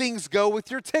 how did things go with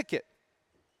your ticket?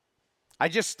 I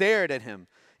just stared at him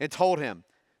and told him,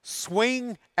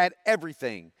 swing at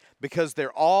everything because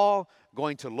they're all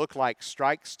going to look like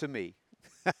strikes to me.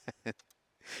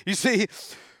 You see,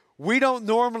 we don't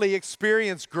normally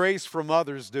experience grace from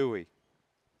others, do we?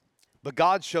 But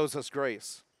God shows us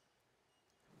grace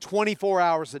 24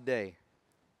 hours a day.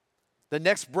 The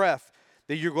next breath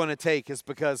that you're going to take is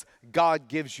because God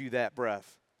gives you that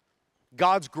breath.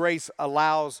 God's grace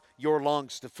allows your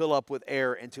lungs to fill up with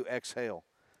air and to exhale.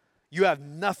 You have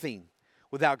nothing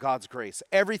without God's grace.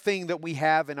 Everything that we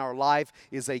have in our life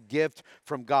is a gift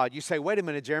from God. You say, wait a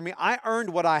minute, Jeremy, I earned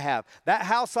what I have. That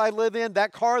house I live in,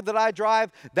 that car that I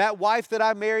drive, that wife that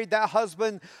I married, that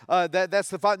husband, that's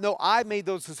the thought. No, I made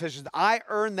those decisions. I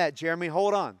earned that, Jeremy.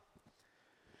 Hold on.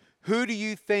 Who do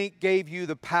you think gave you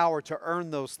the power to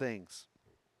earn those things?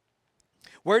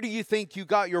 Where do you think you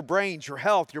got your brains, your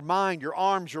health, your mind, your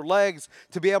arms, your legs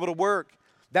to be able to work?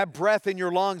 That breath in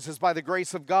your lungs is by the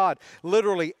grace of God.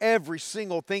 Literally every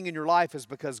single thing in your life is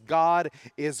because God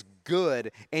is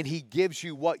good and He gives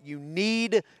you what you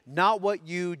need, not what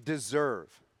you deserve.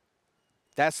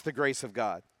 That's the grace of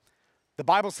God. The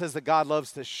Bible says that God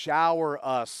loves to shower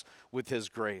us with His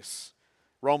grace.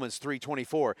 Romans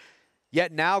 3:24.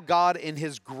 Yet now God in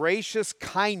His gracious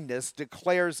kindness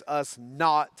declares us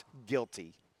not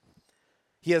guilty.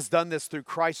 He has done this through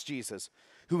Christ Jesus,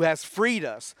 who has freed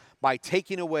us by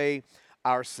taking away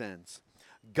our sins.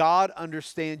 God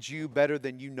understands you better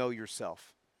than you know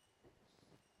yourself.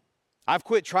 I've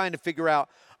quit trying to figure out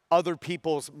other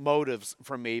people's motives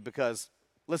for me because,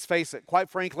 let's face it, quite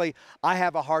frankly, I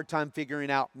have a hard time figuring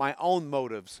out my own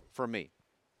motives for me.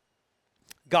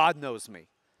 God knows me,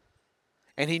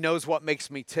 and He knows what makes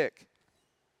me tick.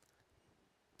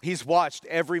 He's watched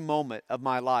every moment of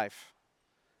my life.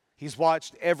 He's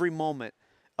watched every moment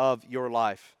of your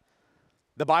life.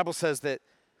 The Bible says that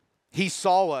He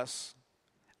saw us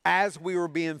as we were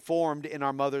being formed in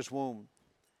our mother's womb.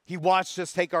 He watched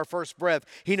us take our first breath.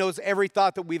 He knows every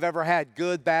thought that we've ever had,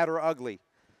 good, bad, or ugly.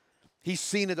 He's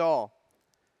seen it all.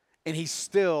 And He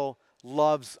still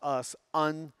loves us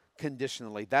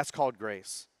unconditionally. That's called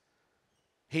grace.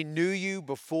 He knew you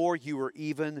before you were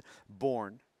even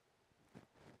born.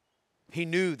 He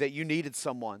knew that you needed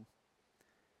someone.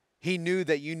 He knew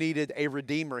that you needed a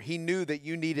redeemer. He knew that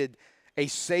you needed a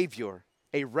savior,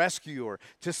 a rescuer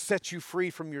to set you free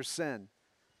from your sin.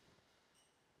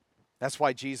 That's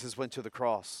why Jesus went to the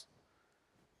cross.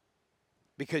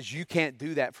 Because you can't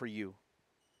do that for you.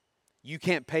 You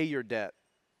can't pay your debt.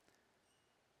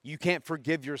 You can't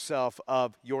forgive yourself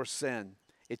of your sin.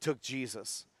 It took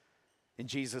Jesus. And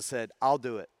Jesus said, I'll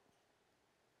do it.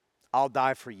 I'll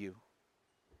die for you.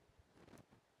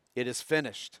 It is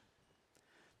finished.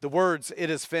 The words,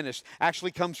 it is finished,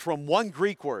 actually comes from one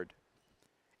Greek word.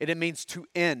 And it means to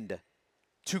end,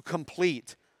 to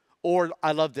complete, or,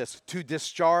 I love this, to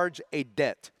discharge a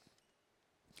debt.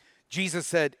 Jesus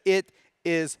said, it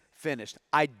is finished.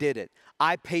 I did it.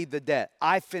 I paid the debt.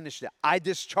 I finished it. I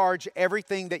discharged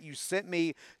everything that you sent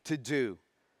me to do.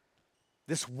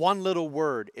 This one little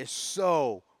word is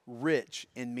so rich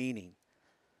in meaning.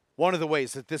 One of the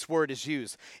ways that this word is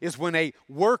used is when a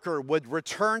worker would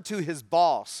return to his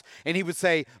boss and he would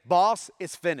say, boss,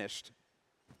 it's finished.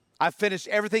 I've finished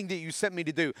everything that you sent me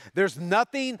to do. There's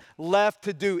nothing left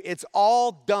to do. It's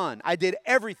all done. I did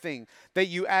everything that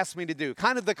you asked me to do.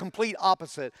 Kind of the complete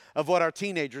opposite of what our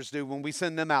teenagers do when we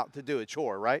send them out to do a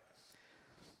chore, right?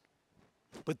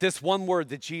 But this one word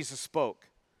that Jesus spoke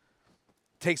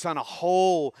takes on a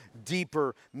whole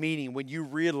deeper meaning when you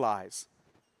realize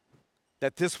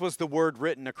that this was the word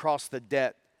written across the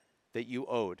debt that you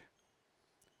owed.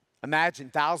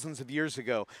 Imagine thousands of years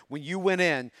ago when you went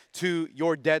in to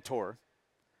your debtor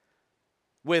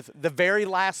with the very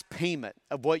last payment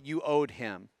of what you owed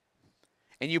him.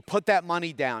 And you put that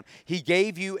money down. He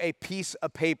gave you a piece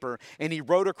of paper and he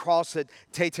wrote across it,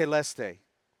 tetelestai.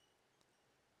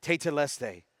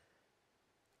 Tetelestai.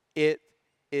 It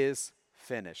is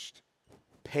finished.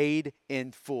 Paid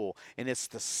in full. And it's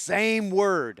the same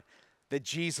word that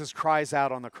Jesus cries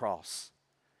out on the cross.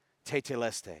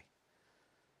 Tetelestai.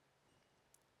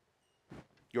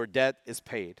 Your debt is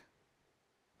paid.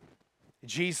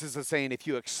 Jesus is saying, if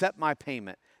you accept my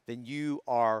payment, then you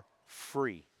are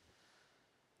free.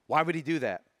 Why would he do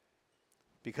that?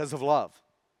 Because of love.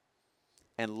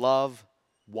 And love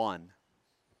won.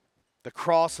 The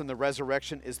cross and the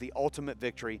resurrection is the ultimate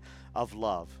victory of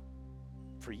love.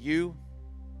 For you,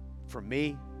 for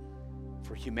me,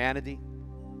 for humanity.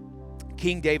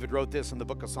 King David wrote this in the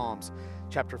book of Psalms,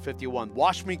 chapter 51.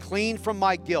 Wash me clean from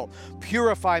my guilt.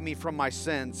 Purify me from my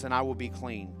sins, and I will be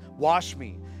clean. Wash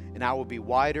me, and I will be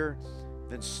whiter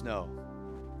than snow.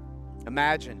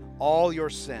 Imagine all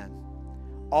your sin,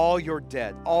 all your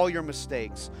debt, all your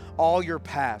mistakes, all your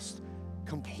past,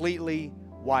 completely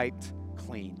wiped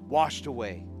clean, washed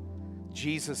away.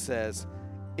 Jesus says,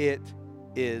 it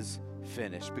is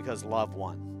finished because love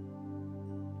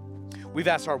won. We've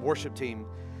asked our worship team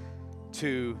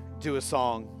to do a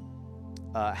song,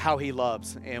 How He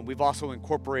Loves, and we've also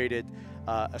incorporated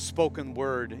a spoken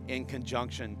word in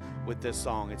conjunction with this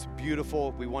song. It's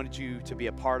beautiful. We wanted you to be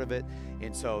a part of it,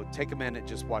 and so take a minute,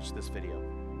 just watch this video.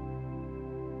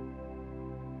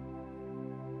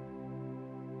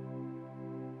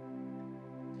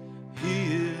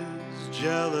 He is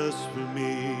jealous for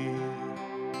me,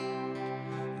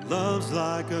 loves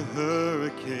like a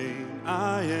hurricane.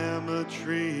 I am a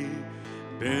tree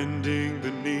bending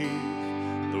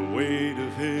beneath the weight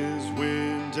of his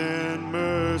wind and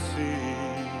mercy.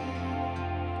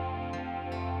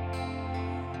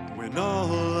 When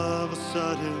all of a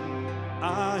sudden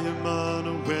I am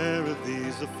unaware of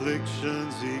these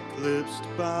afflictions eclipsed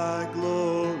by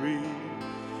glory,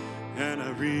 and I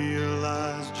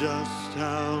realize just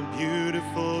how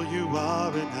beautiful you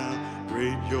are and how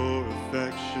great your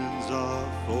affections are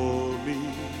for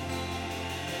me.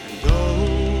 And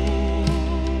oh,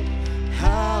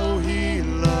 how he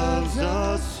loves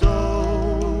us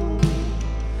so.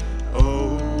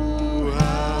 Oh,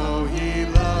 how he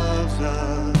loves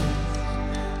us.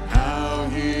 How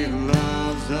he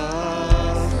loves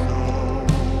us so.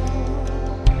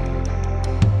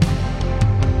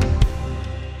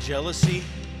 Jealousy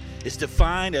is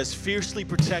defined as fiercely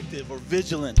protective or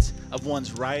vigilant of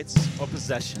one's rights or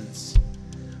possessions.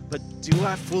 But do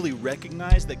I fully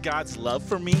recognize that God's love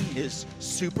for me is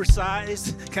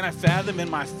supersized? Can I fathom in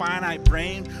my finite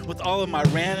brain, with all of my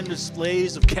random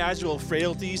displays of casual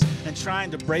frailties and trying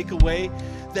to break away,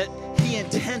 that he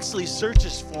intensely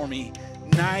searches for me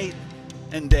night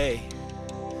and day?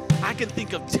 I can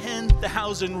think of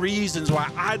 10,000 reasons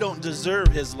why I don't deserve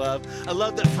his love, a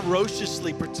love that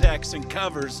ferociously protects and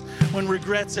covers when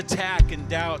regrets attack and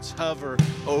doubts hover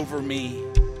over me.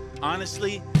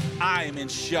 Honestly, I am in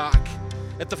shock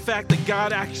at the fact that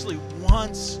God actually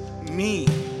wants me,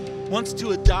 wants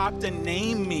to adopt and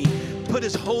name me, put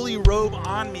his holy robe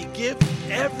on me, give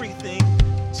everything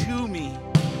to me.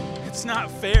 It's not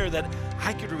fair that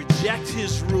I could reject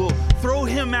his rule, throw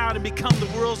him out and become the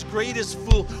world's greatest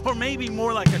fool, or maybe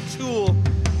more like a tool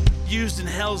used in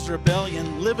hell's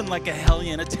rebellion, living like a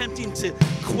hellion, attempting to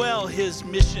quell his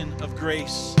mission of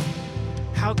grace.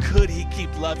 How could he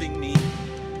keep loving me?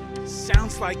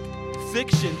 Sounds like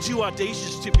fiction, too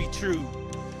audacious to be true.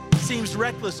 Seems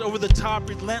reckless, over the top,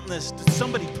 relentless. Did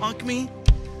somebody punk me?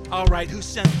 All right, who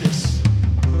sent this?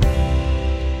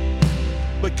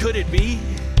 But could it be?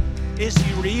 Is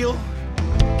he real?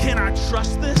 Can I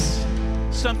trust this?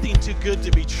 Something too good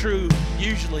to be true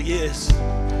usually is.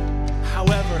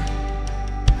 However,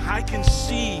 I can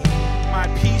see my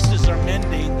pieces are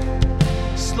mending.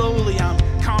 Slowly I'm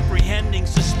comprehending,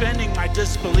 suspending my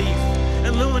disbelief,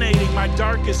 illuminating my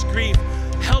darkest grief,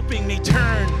 helping me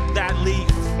turn that leaf.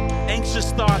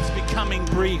 Anxious thoughts becoming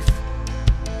brief.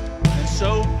 And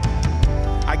so,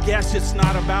 I guess it's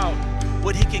not about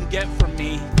what he can get from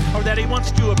me, or that he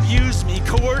wants to abuse me,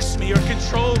 coerce me, or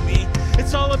control me.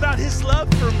 It's all about his love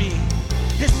for me,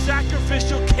 his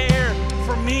sacrificial care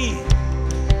for me.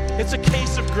 It's a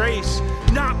case of grace,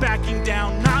 not backing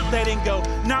down, not letting go,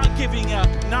 not giving up,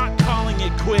 not calling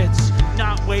it quits,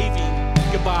 not waving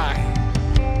goodbye.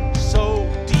 So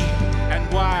deep and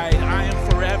wide, I am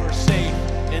forever safe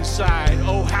inside.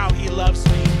 Oh, how he loves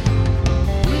me.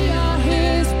 We are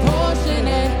his portion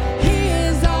and he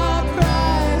is our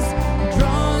prize,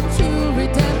 drawn to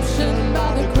redemption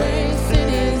by the grace in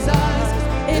his eyes.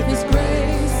 If his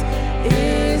grace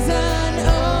is an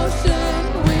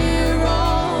ocean, we're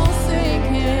all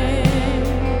sinking.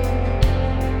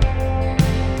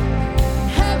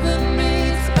 Heaven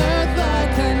meets earth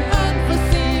like an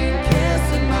unforeseen kiss,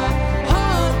 and my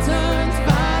heart turns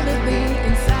violently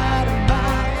inside of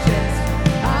my chest.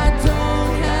 I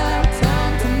don't have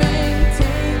time to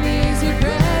maintain these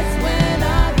regrets when I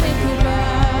think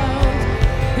about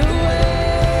the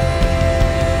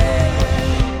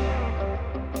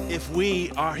way. If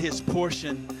we are his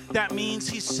portion, that means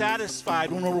he's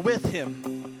satisfied when we're with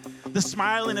him. The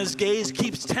smile in his gaze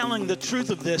keeps telling the truth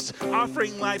of this,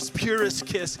 offering life's purest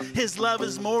kiss. His love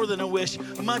is more than a wish,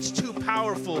 much too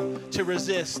powerful to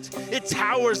resist. It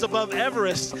towers above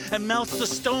Everest and melts the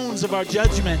stones of our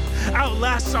judgment,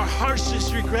 outlasts our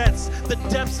harshest regrets. The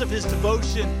depths of his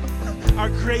devotion are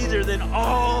greater than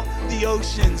all the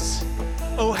oceans.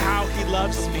 Oh, how he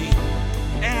loves me.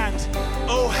 And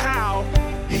oh, how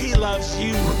he loves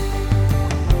you.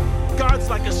 God's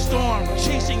like a storm,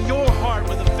 chasing your heart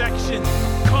with affection,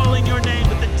 calling your name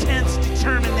with intense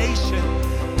determination.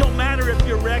 Don't matter if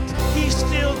you're wrecked, he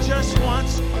still just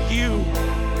wants you.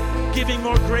 Giving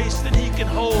more grace than he can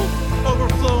hold,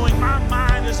 overflowing, my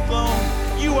mind is blown.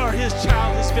 You are his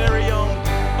child, his very own.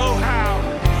 Oh, how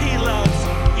he loves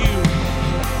you.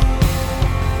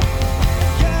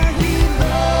 Yeah, he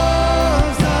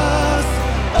loves us.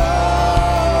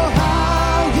 Oh,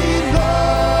 how he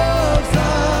loves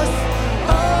us.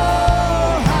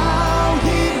 Oh, how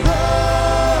he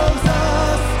loves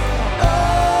us.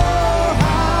 Oh,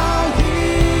 how he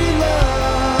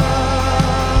loves.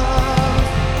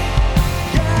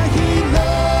 Yeah, he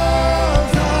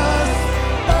loves us.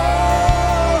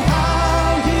 Oh,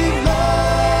 how he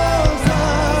loves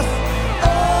us.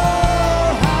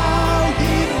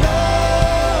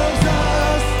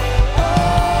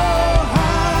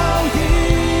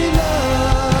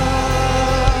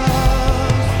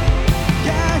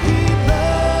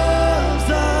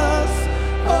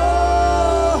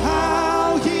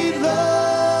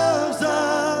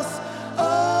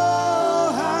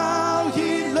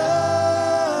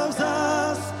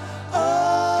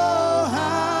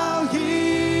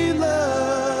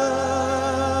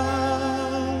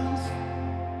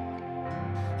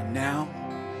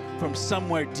 From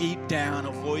somewhere deep down,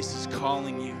 a voice is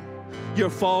calling you.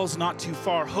 Your fall's not too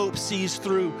far. Hope sees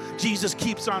through. Jesus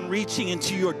keeps on reaching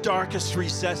into your darkest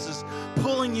recesses,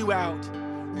 pulling you out,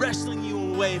 wrestling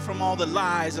you away from all the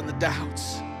lies and the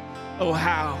doubts. Oh,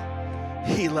 how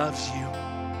he loves you.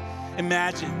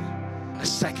 Imagine a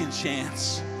second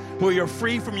chance where you're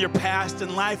free from your past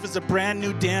and life is a brand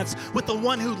new dance with the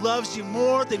one who loves you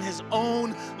more than his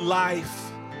own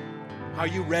life. Are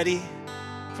you ready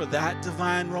for that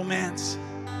divine romance?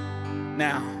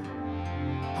 Now,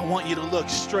 I want you to look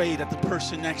straight at the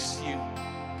person next to you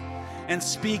and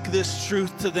speak this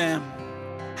truth to them,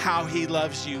 how he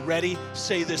loves you. Ready?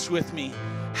 Say this with me.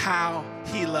 How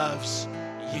he loves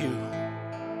you.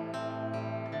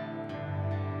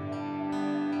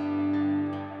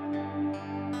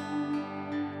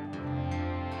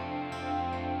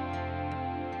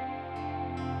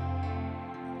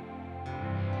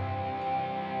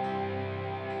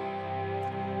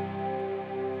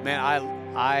 Man,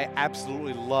 I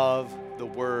absolutely love the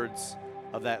words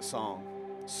of that song.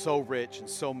 So rich and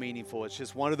so meaningful. It's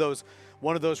just one of those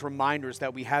reminders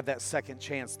that we have that second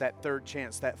chance, that third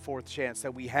chance, that fourth chance,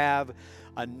 that we have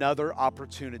another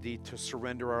opportunity to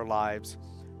surrender our lives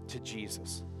to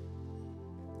Jesus.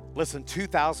 Listen,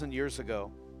 2,000 years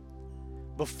ago,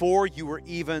 before you were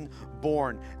even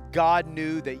born, God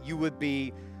knew that you would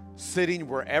be sitting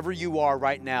wherever you are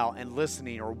right now and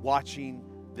listening or watching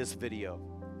this video,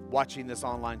 watching this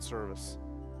online service.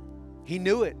 He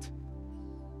knew it.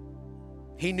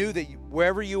 He knew that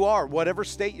wherever you are, whatever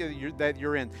state that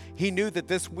you're in, he knew that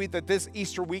this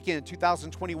Easter weekend in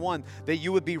 2021, that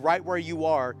you would be right where you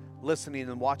are listening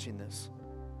and watching this.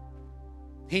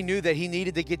 He knew that he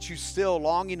needed to get you still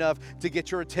long enough to get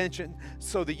your attention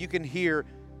so that you can hear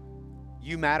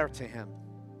you matter to him.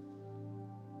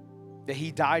 That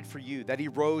he died for you, that he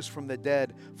rose from the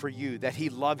dead for you, that he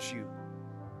loves you.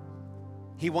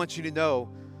 He wants you to know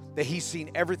that he's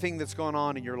seen everything that's going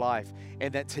on in your life,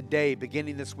 and that today,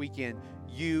 beginning this weekend,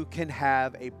 you can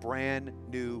have a brand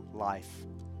new life.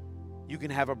 You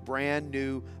can have a brand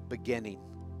new beginning,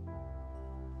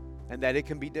 and that it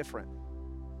can be different.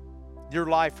 Your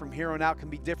life from here on out can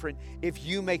be different if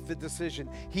you make the decision.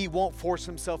 He won't force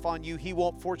himself on you. He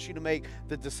won't force you to make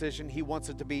the decision. He wants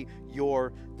it to be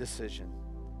your decision.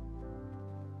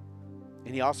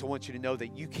 And he also wants you to know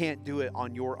that you can't do it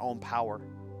on your own power.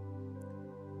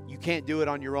 You can't do it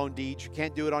on your own deeds. You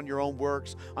can't do it on your own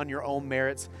works, on your own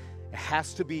merits. It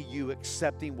has to be you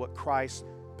accepting what Christ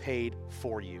paid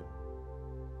for you.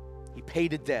 He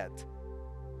paid a debt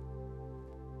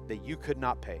that you could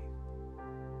not pay.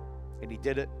 And he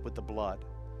did it with the blood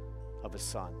of his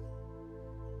son.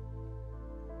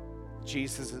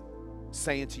 Jesus is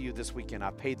saying to you this weekend, I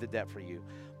paid the debt for you.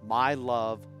 My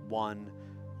love won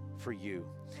for you.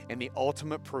 And the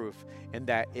ultimate proof in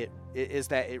that it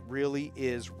really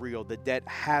is real. The debt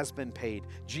has been paid.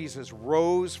 Jesus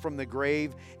rose from the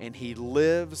grave and he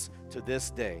lives to this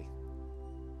day.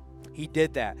 He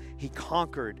did that. He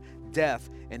conquered death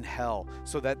and hell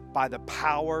so that by the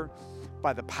power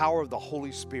of the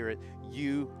Holy Spirit,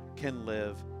 you can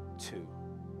live too.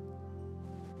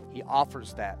 He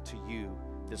offers that to you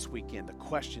this weekend. The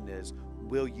question is,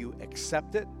 will you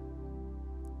accept it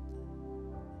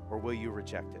or will you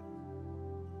reject it?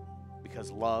 Because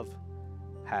love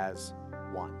has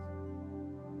won.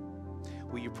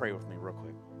 Will you pray with me real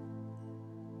quick?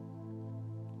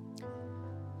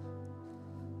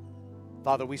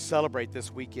 Father, we celebrate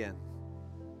this weekend.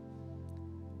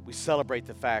 We celebrate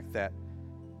the fact that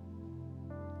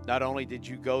not only did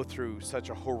you go through such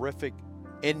a horrific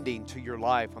ending to your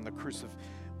life on the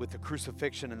with the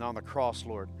crucifixion and on the cross,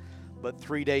 Lord, but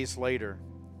 3 days later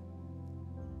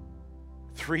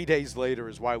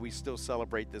is why we still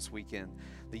celebrate this weekend,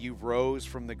 that you rose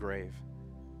from the grave.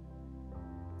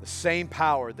 The same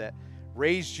power that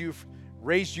raised you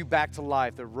back to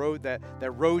life,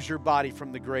 that rose your body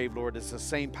from the grave, Lord, is the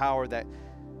same power that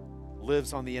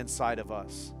lives on the inside of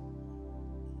us.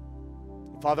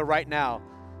 Father, right now,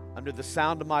 under the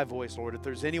sound of my voice, Lord, if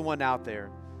there's anyone out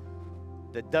there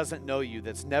that doesn't know you,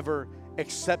 that's never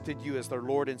accepted you as their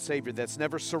Lord and Savior, that's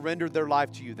never surrendered their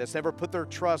life to you, that's never put their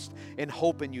trust and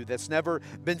hope in you, that's never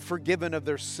been forgiven of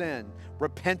their sin,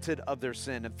 repented of their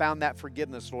sin, and found that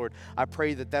forgiveness, Lord, I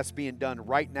pray that that's being done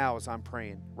right now as I'm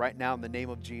praying. Right now, in the name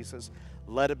of Jesus,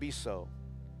 let it be so.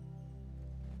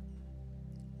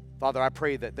 Father, I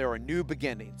pray that there are new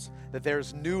beginnings, that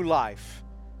there's new life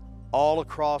all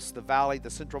across the valley, the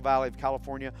Central Valley of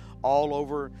California, all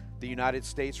over the United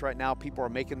States right now. People are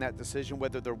making that decision,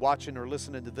 whether they're watching or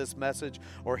listening to this message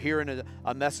or hearing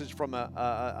a message from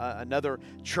another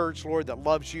church, Lord, that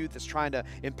loves you, that's trying to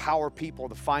empower people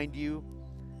to find you.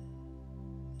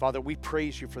 Father, we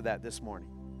praise you for that this morning.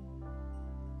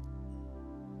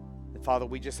 And Father,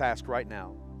 we just ask right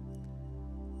now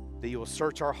that you will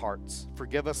search our hearts,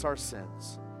 forgive us our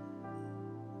sins,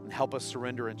 and help us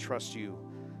surrender and trust you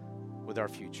with our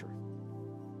future.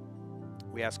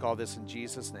 We ask all this in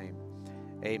Jesus' name.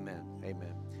 Amen.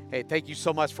 Amen. Hey, thank you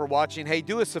so much for watching. Hey,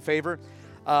 do us a favor.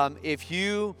 If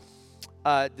you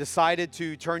decided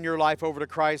to turn your life over to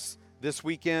Christ this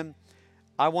weekend,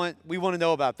 we want to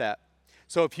know about that.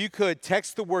 So if you could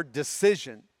text the word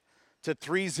decision to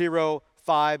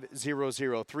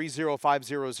 30500,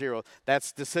 30500.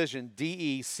 That's decision,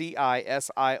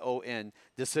 DECISION,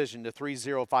 decision to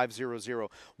 30500.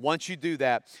 Once you do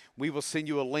that, we will send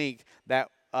you a link that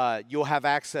you'll have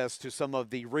access to some of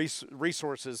the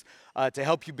resources to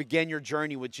help you begin your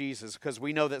journey with Jesus, because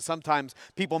we know that sometimes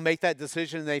people make that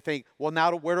decision and they think, well,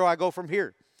 now where do I go from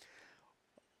here?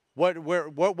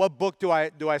 What book do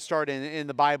I start in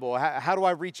the Bible? How do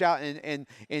I reach out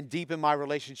and deepen my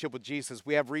relationship with Jesus?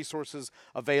 We have resources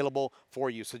available for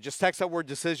you. So just text that word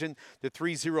decision to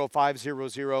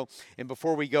 30500. And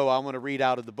before we go, I want to read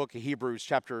out of the book of Hebrews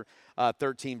chapter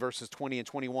 13, verses 20 and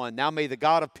 21. Now may the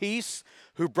God of peace,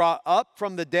 who brought up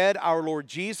from the dead our Lord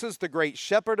Jesus, the great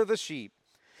shepherd of the sheep,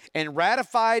 and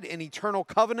ratified an eternal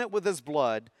covenant with his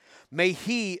blood, may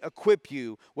he equip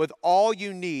you with all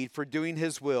you need for doing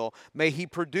his will. May he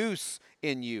produce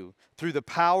in you, through the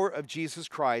power of Jesus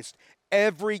Christ,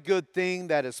 every good thing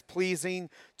that is pleasing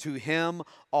to him.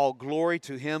 All glory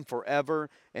to him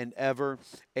forever and ever.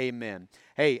 Amen.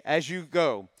 Hey, as you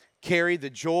go, carry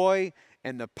the joy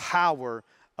and the power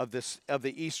of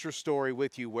the Easter story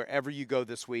with you wherever you go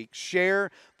this week. Share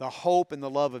the hope and the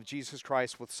love of Jesus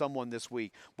Christ with someone this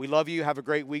week. We love you. Have a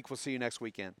great week. We'll see you next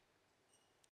weekend.